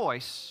 There's a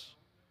choice.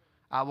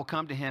 I will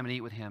come to him and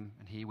eat with him,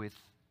 and he with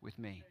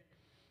me.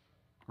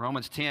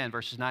 Romans 10,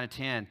 verses 9 and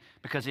 10.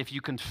 Because if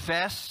you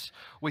confess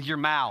with your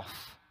mouth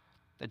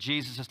that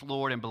Jesus is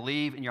Lord and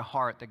believe in your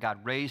heart that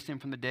God raised him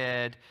from the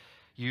dead,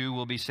 you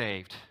will be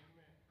saved.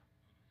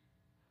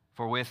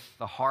 For with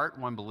the heart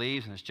one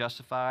believes and is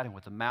justified, and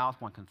with the mouth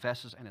one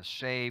confesses and is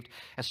saved.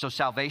 And so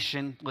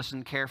salvation,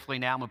 listen carefully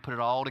now, I'm going to put it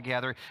all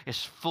together,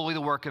 is fully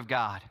the work of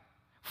God.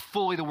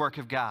 Fully the work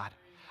of God.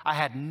 I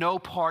had no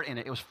part in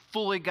it. It was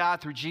fully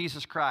God through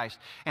Jesus Christ.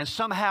 And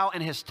somehow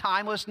in his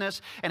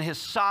timelessness and his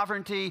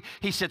sovereignty,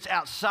 he sits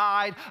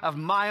outside of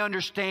my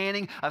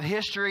understanding of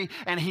history,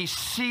 and he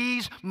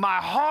sees my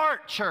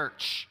heart,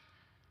 church.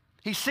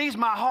 He sees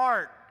my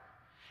heart.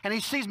 And he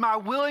sees my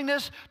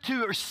willingness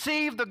to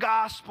receive the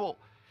gospel.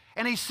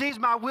 And he sees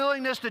my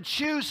willingness to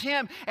choose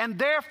him. And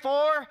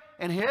therefore,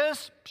 in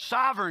his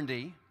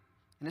sovereignty,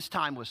 in his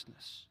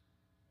timelessness,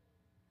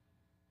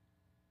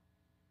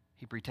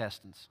 he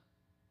predestines.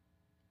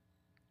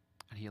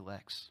 And he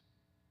elects.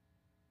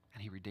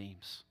 And he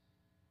redeems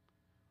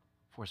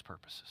for his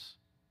purposes.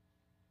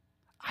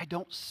 I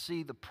don't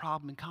see the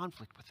problem in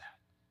conflict with that.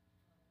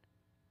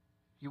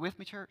 You with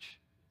me, church?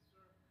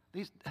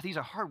 These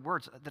are hard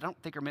words that I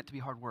don't think are meant to be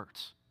hard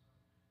words.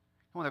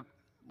 One of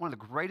the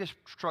greatest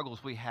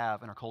struggles we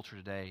have in our culture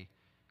today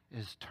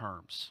is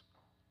terms.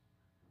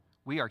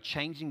 We are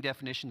changing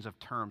definitions of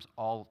terms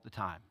all the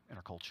time in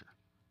our culture.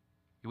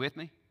 You with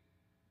me?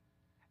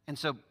 And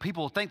so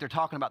people think they're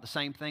talking about the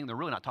same thing. They're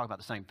really not talking about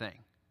the same thing.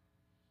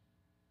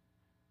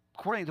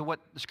 According to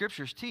what the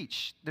scriptures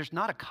teach, there's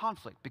not a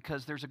conflict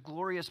because there's a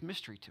glorious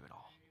mystery to it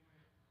all.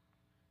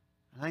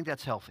 I think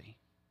that's healthy.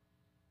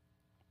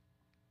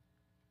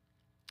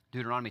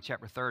 Deuteronomy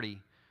chapter 30,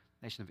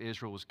 the nation of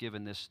Israel was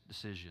given this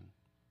decision.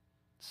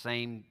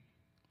 Same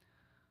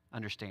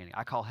understanding.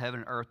 I call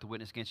heaven and earth to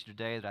witness against you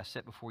today that I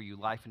set before you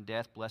life and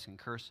death, blessing and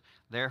curse.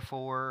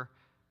 Therefore,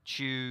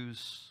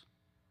 choose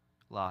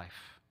life.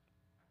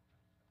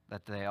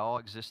 That they all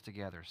exist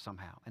together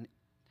somehow. And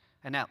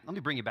now, let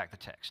me bring you back to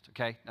the text,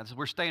 okay? Now,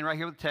 we're staying right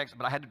here with the text,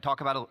 but I had to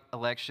talk about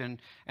election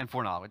and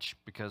foreknowledge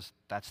because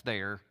that's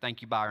there.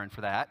 Thank you, Byron,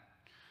 for that.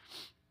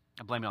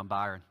 I blame it on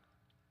Byron.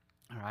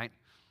 All right?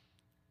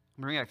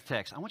 I'm bringing back the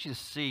text. I want you to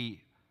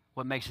see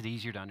what makes it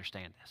easier to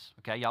understand this.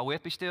 Okay, y'all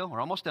with me still? We're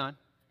almost done.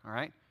 All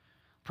right?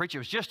 Preacher,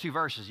 it was just 2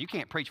 verses. You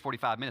can't preach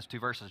 45 minutes, 2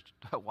 verses.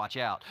 Watch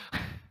out.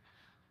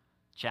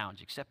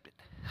 Challenge accepted.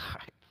 All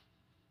right.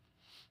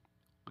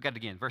 Look at it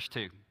again. Verse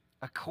 2.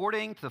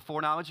 According to the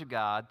foreknowledge of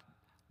God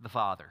the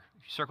Father.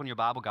 If you circle in your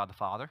Bible, God the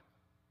Father.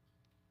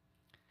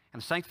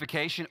 And the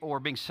sanctification or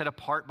being set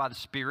apart by the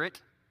Spirit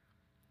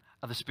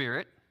of the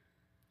Spirit.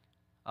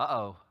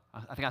 Uh-oh.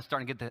 I think I'm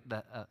starting to get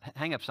the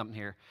hang up something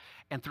here.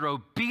 And through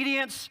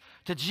obedience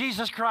to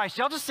Jesus Christ.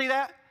 Y'all just see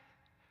that?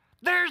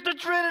 There's the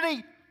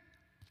Trinity.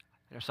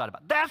 They're excited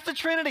about. That's the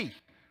Trinity.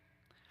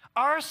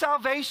 Our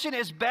salvation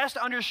is best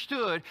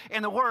understood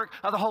in the work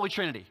of the Holy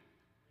Trinity.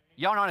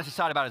 Y'all are not as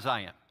excited about it as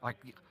I am.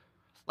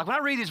 Like when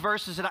I read these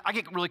verses, and I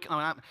get really,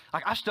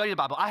 I studied the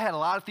Bible. I had a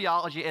lot of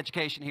theological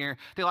education, and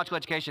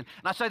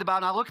I studied the Bible,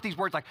 and I look at these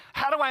words like,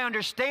 how do I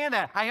understand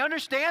that? I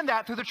understand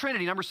that through the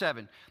Trinity, number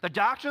 7. The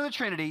doctrine of the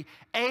Trinity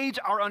aids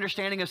our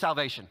understanding of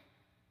salvation.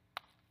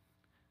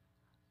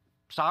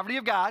 Sovereignty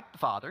of God, the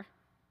Father,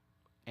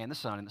 and the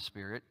Son, and the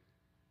Spirit,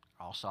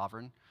 all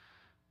sovereign,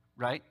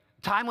 right?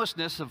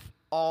 Timelessness of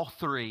all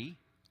three,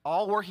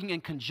 all working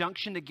in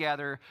conjunction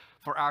together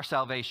for our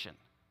salvation.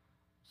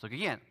 So look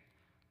again.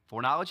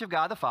 Foreknowledge of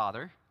God the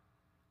Father,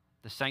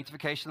 the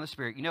sanctification of the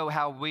Spirit. You know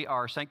how we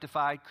are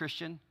sanctified,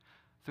 Christian?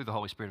 Through the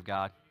Holy Spirit of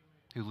God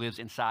who lives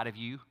inside of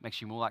you, makes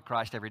you more like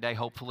Christ every day,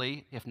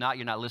 hopefully. If not,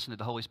 you're not listening to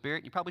the Holy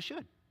Spirit. You probably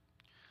should.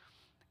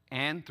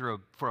 And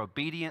for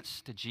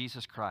obedience to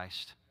Jesus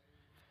Christ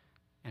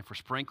and for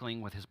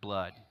sprinkling with his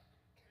blood.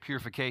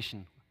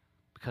 Purification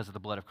because of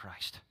the blood of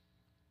Christ.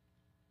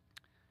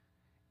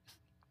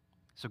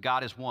 So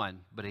God is one,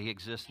 but he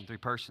exists in 3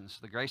 persons.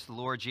 The grace of the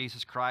Lord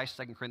Jesus Christ,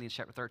 2 Corinthians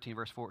chapter 13,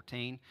 verse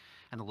 14,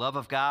 and the love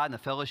of God and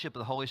the fellowship of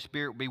the Holy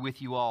Spirit will be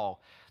with you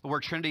all. The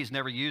word Trinity is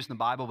never used in the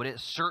Bible, but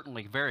it's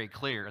certainly very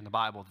clear in the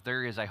Bible that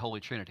there is a Holy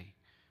Trinity.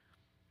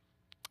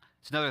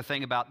 It's another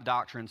thing about the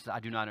doctrines that I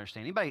do not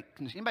understand.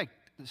 Can anybody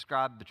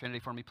describe the Trinity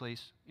for me,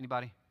 please?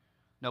 Anybody?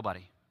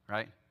 Nobody,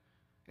 right?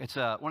 It's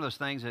one of those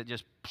things that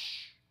just,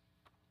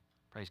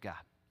 praise God.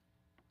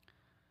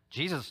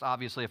 Jesus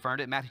obviously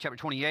affirmed it. In Matthew chapter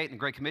 28, in the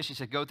Great Commission, he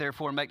said, go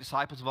therefore and make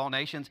disciples of all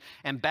nations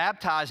and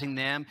baptizing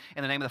them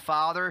in the name of the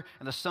Father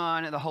and the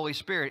Son and the Holy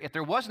Spirit. If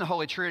there wasn't a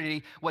Holy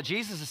Trinity, what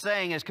Jesus is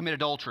saying is commit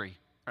adultery,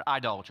 or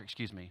idolatry,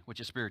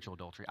 which is spiritual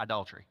adultery,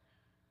 idolatry.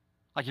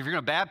 Like if you're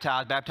going to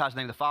baptize in the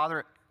name of the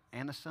Father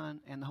and the Son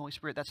and the Holy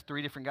Spirit. That's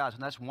 3 different gods,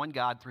 and that's one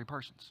God, 3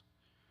 persons.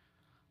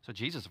 So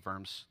Jesus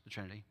affirms the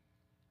Trinity.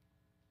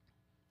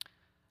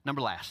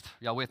 Number last.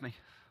 Y'all with me?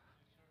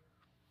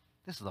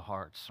 This is a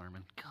hard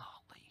sermon. Golly.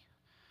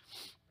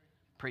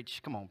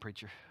 Preach. Come on,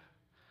 preacher.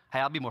 Hey,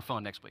 I'll be more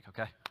fun next week,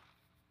 okay?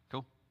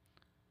 Cool?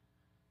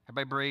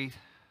 Everybody breathe.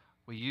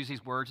 We use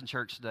these words in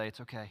church today. It's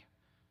okay.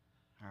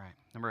 All right.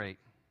 Number 8.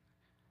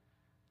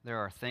 There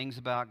are things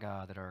about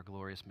God that are a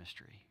glorious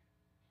mystery.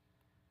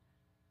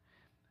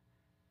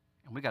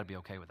 And we got to be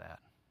okay with that.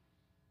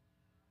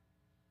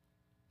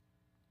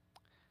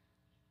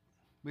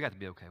 We got to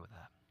be okay with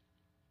that.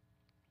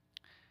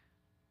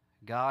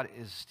 God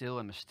is still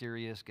a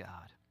mysterious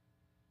God.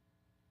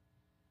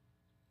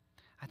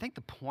 I think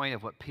the point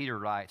of what Peter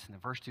writes in the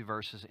first 2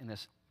 verses in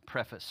this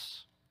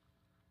preface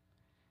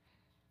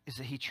is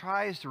that he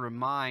tries to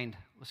remind,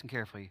 listen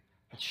carefully,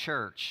 the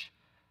church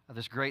of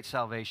this great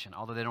salvation,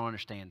 although they don't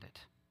understand it.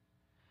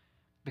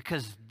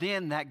 Because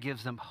then that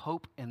gives them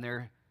hope in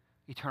their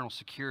eternal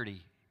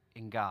security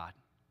in God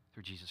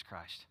through Jesus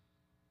Christ.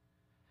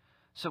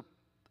 So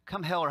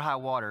come hell or high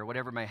water,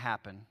 whatever may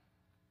happen,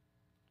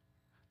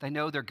 they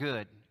know they're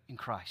good in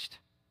Christ.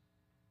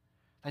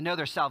 They know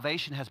their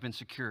salvation has been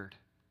secured.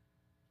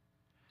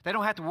 They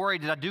don't have to worry,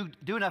 did I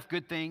do enough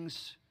good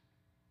things?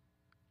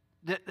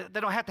 They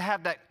don't have to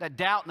have that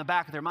doubt in the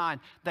back of their mind.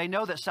 They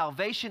know that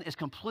salvation is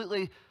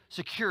completely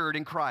secured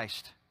in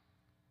Christ.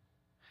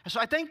 And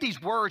so I think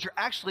these words are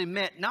actually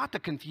meant not to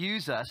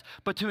confuse us,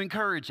 but to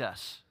encourage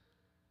us.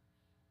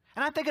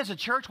 And I think as a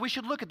church, we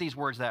should look at these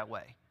words that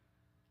way.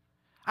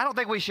 I don't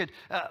think we should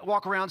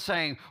walk around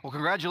saying, well,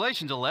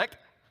 congratulations, elect.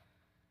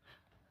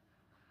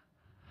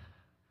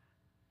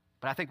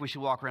 But I think we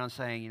should walk around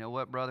saying, you know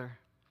what, brother?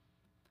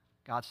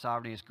 God's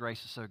sovereignty, His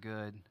grace is so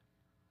good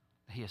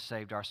that He has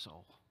saved our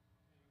soul.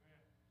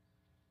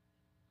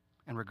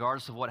 And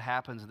regardless of what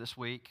happens this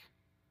week,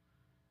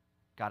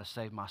 God has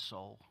saved my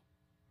soul.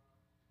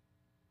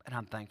 And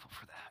I'm thankful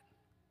for that.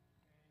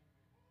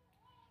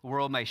 The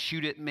world may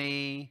shoot at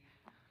me.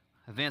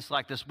 Events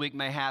like this week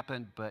may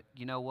happen. But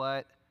you know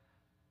what?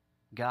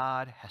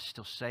 God has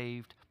still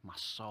saved my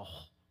soul.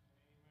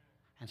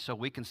 And so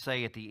we can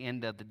say at the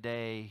end of the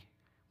day,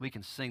 we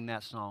can sing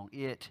that song,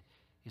 "It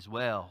is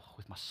well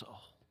with my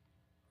soul."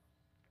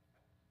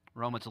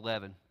 Romans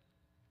 11,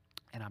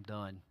 and I'm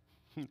done.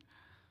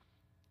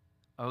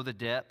 Oh, the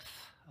depth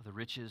of the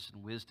riches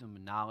and wisdom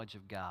and knowledge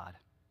of God.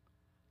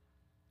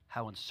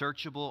 How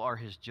unsearchable are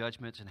His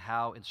judgments and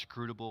how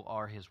inscrutable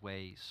are His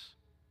ways.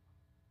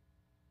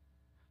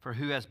 For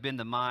who has been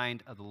the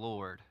mind of the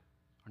Lord,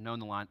 or known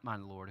the mind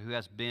of the Lord, who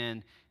has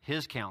been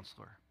His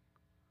counselor,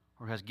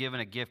 or has given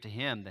a gift to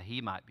Him that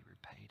He might be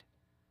repaid?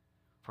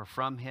 For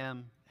from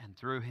Him and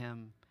through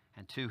Him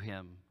and to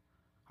Him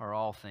are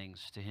all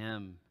things. To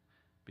Him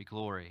be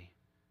glory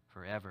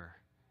forever.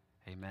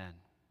 Amen.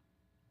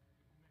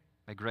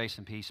 May grace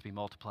and peace be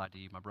multiplied to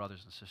you, my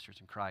brothers and sisters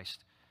in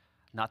Christ.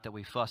 Not that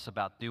we fuss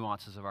about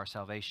nuances of our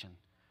salvation,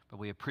 but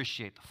we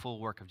appreciate the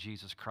full work of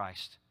Jesus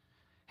Christ,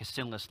 His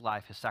sinless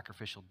life, His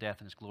sacrificial death,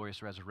 and His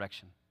glorious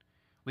resurrection.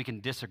 We can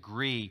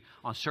disagree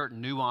on certain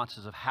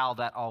nuances of how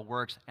that all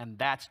works, and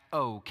that's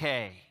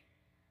okay.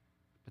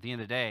 But at the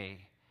end of the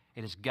day,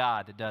 it is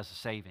God that does the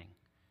saving,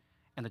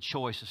 and the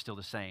choice is still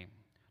the same.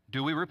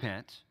 Do we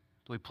repent?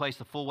 Do we place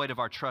the full weight of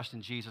our trust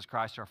in Jesus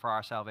Christ for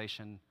our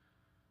salvation?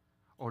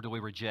 Or do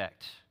we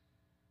reject?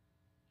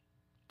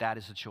 That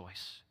is the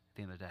choice at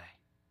the end of the day.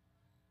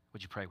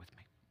 Would you pray with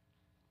me?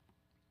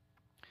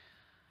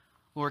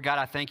 Lord God,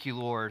 I thank you,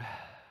 Lord,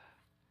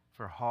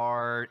 for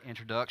hard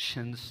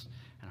introductions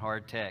and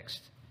hard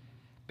text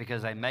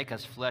because they make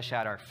us flesh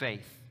out our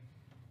faith.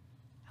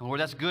 And Lord,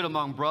 that's good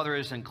among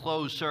brothers in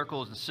closed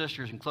circles and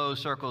sisters in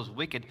closed circles.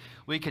 We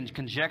can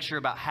conjecture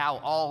about how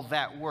all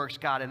that works,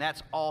 God, and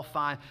that's all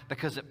fine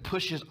because it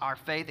pushes our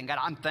faith. And God,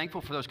 I'm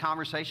thankful for those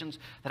conversations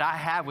that I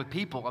have with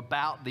people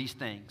about these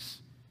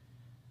things.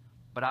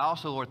 But I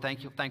also, Lord,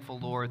 thankful,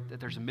 Lord,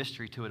 that there's a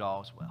mystery to it all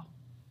as well.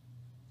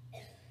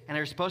 And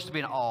there's supposed to be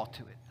an awe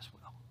to it as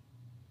well.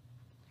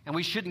 And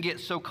we shouldn't get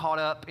so caught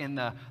up in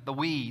the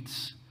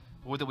weeds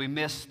or that we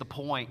miss the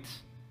point.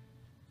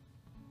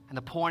 And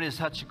the point is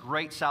such a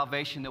great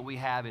salvation that we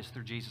have is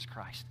through Jesus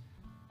Christ.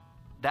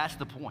 That's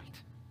the point.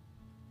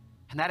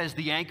 And that is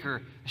the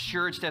anchor,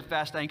 assured,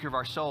 steadfast anchor of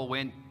our soul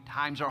when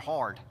times are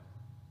hard.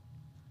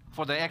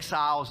 For the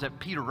exiles that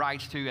Peter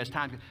writes to as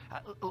times,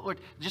 Lord,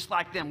 just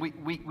like them,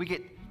 we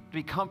get to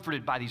be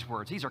comforted by these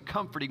words. These are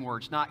comforting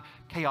words, not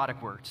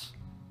chaotic words.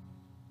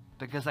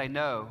 Because they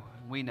know,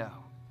 and we know,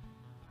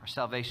 our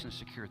salvation is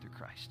secure through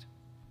Christ.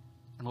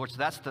 And Lord, so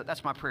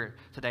that's my prayer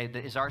today,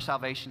 that is our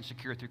salvation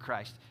secure through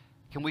Christ.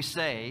 Can we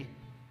say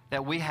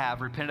that we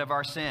have repented of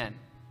our sin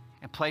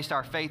and placed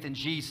our faith in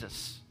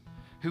Jesus,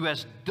 who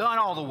has done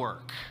all the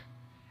work,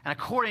 and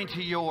according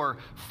to your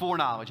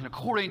foreknowledge and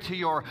according to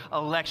your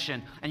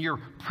election and your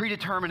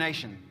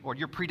predetermination or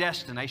your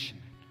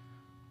predestination,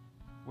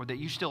 or that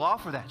you still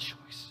offer that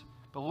choice.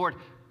 But Lord,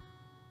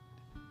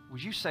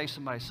 would you save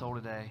somebody's soul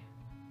today?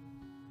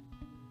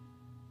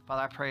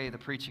 Father, I pray the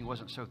preaching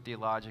wasn't so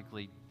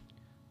theologically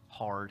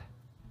hard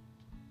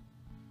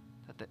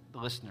that the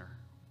listener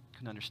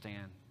can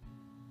understand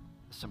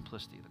the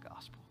simplicity of the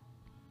gospel.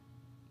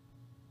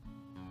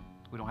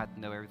 We don't have to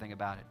know everything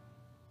about it.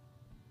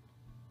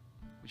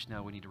 We just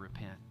know we need to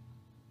repent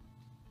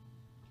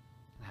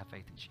and have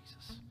faith in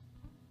Jesus.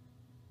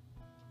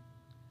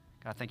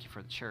 God, thank you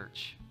for the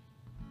church.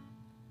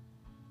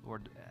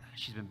 Lord,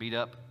 she's been beat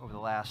up over the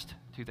last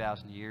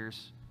 2,000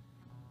 years.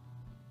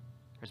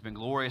 There's been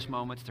glorious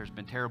moments. There's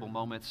been terrible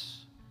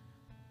moments.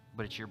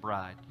 But it's your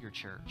bride, your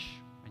church,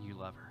 and you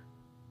love her.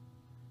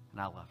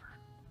 And I love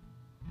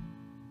her.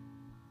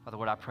 Father,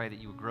 Lord, I pray that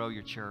you would grow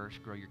your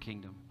church, grow your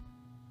kingdom.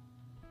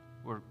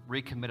 Lord,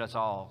 recommit us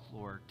all,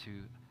 Lord, to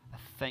a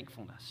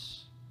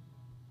thankfulness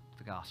to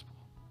the gospel,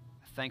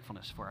 a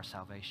thankfulness for our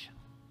salvation.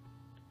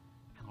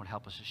 And Lord,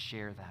 help us to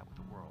share that with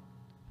the world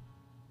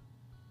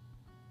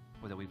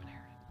that we've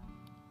inherited.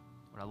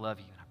 Lord, I love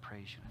you and I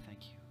praise you and I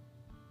thank you.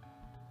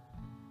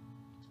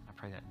 I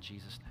pray that in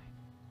Jesus'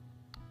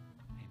 name.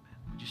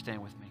 Amen. Would you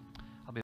stand with me?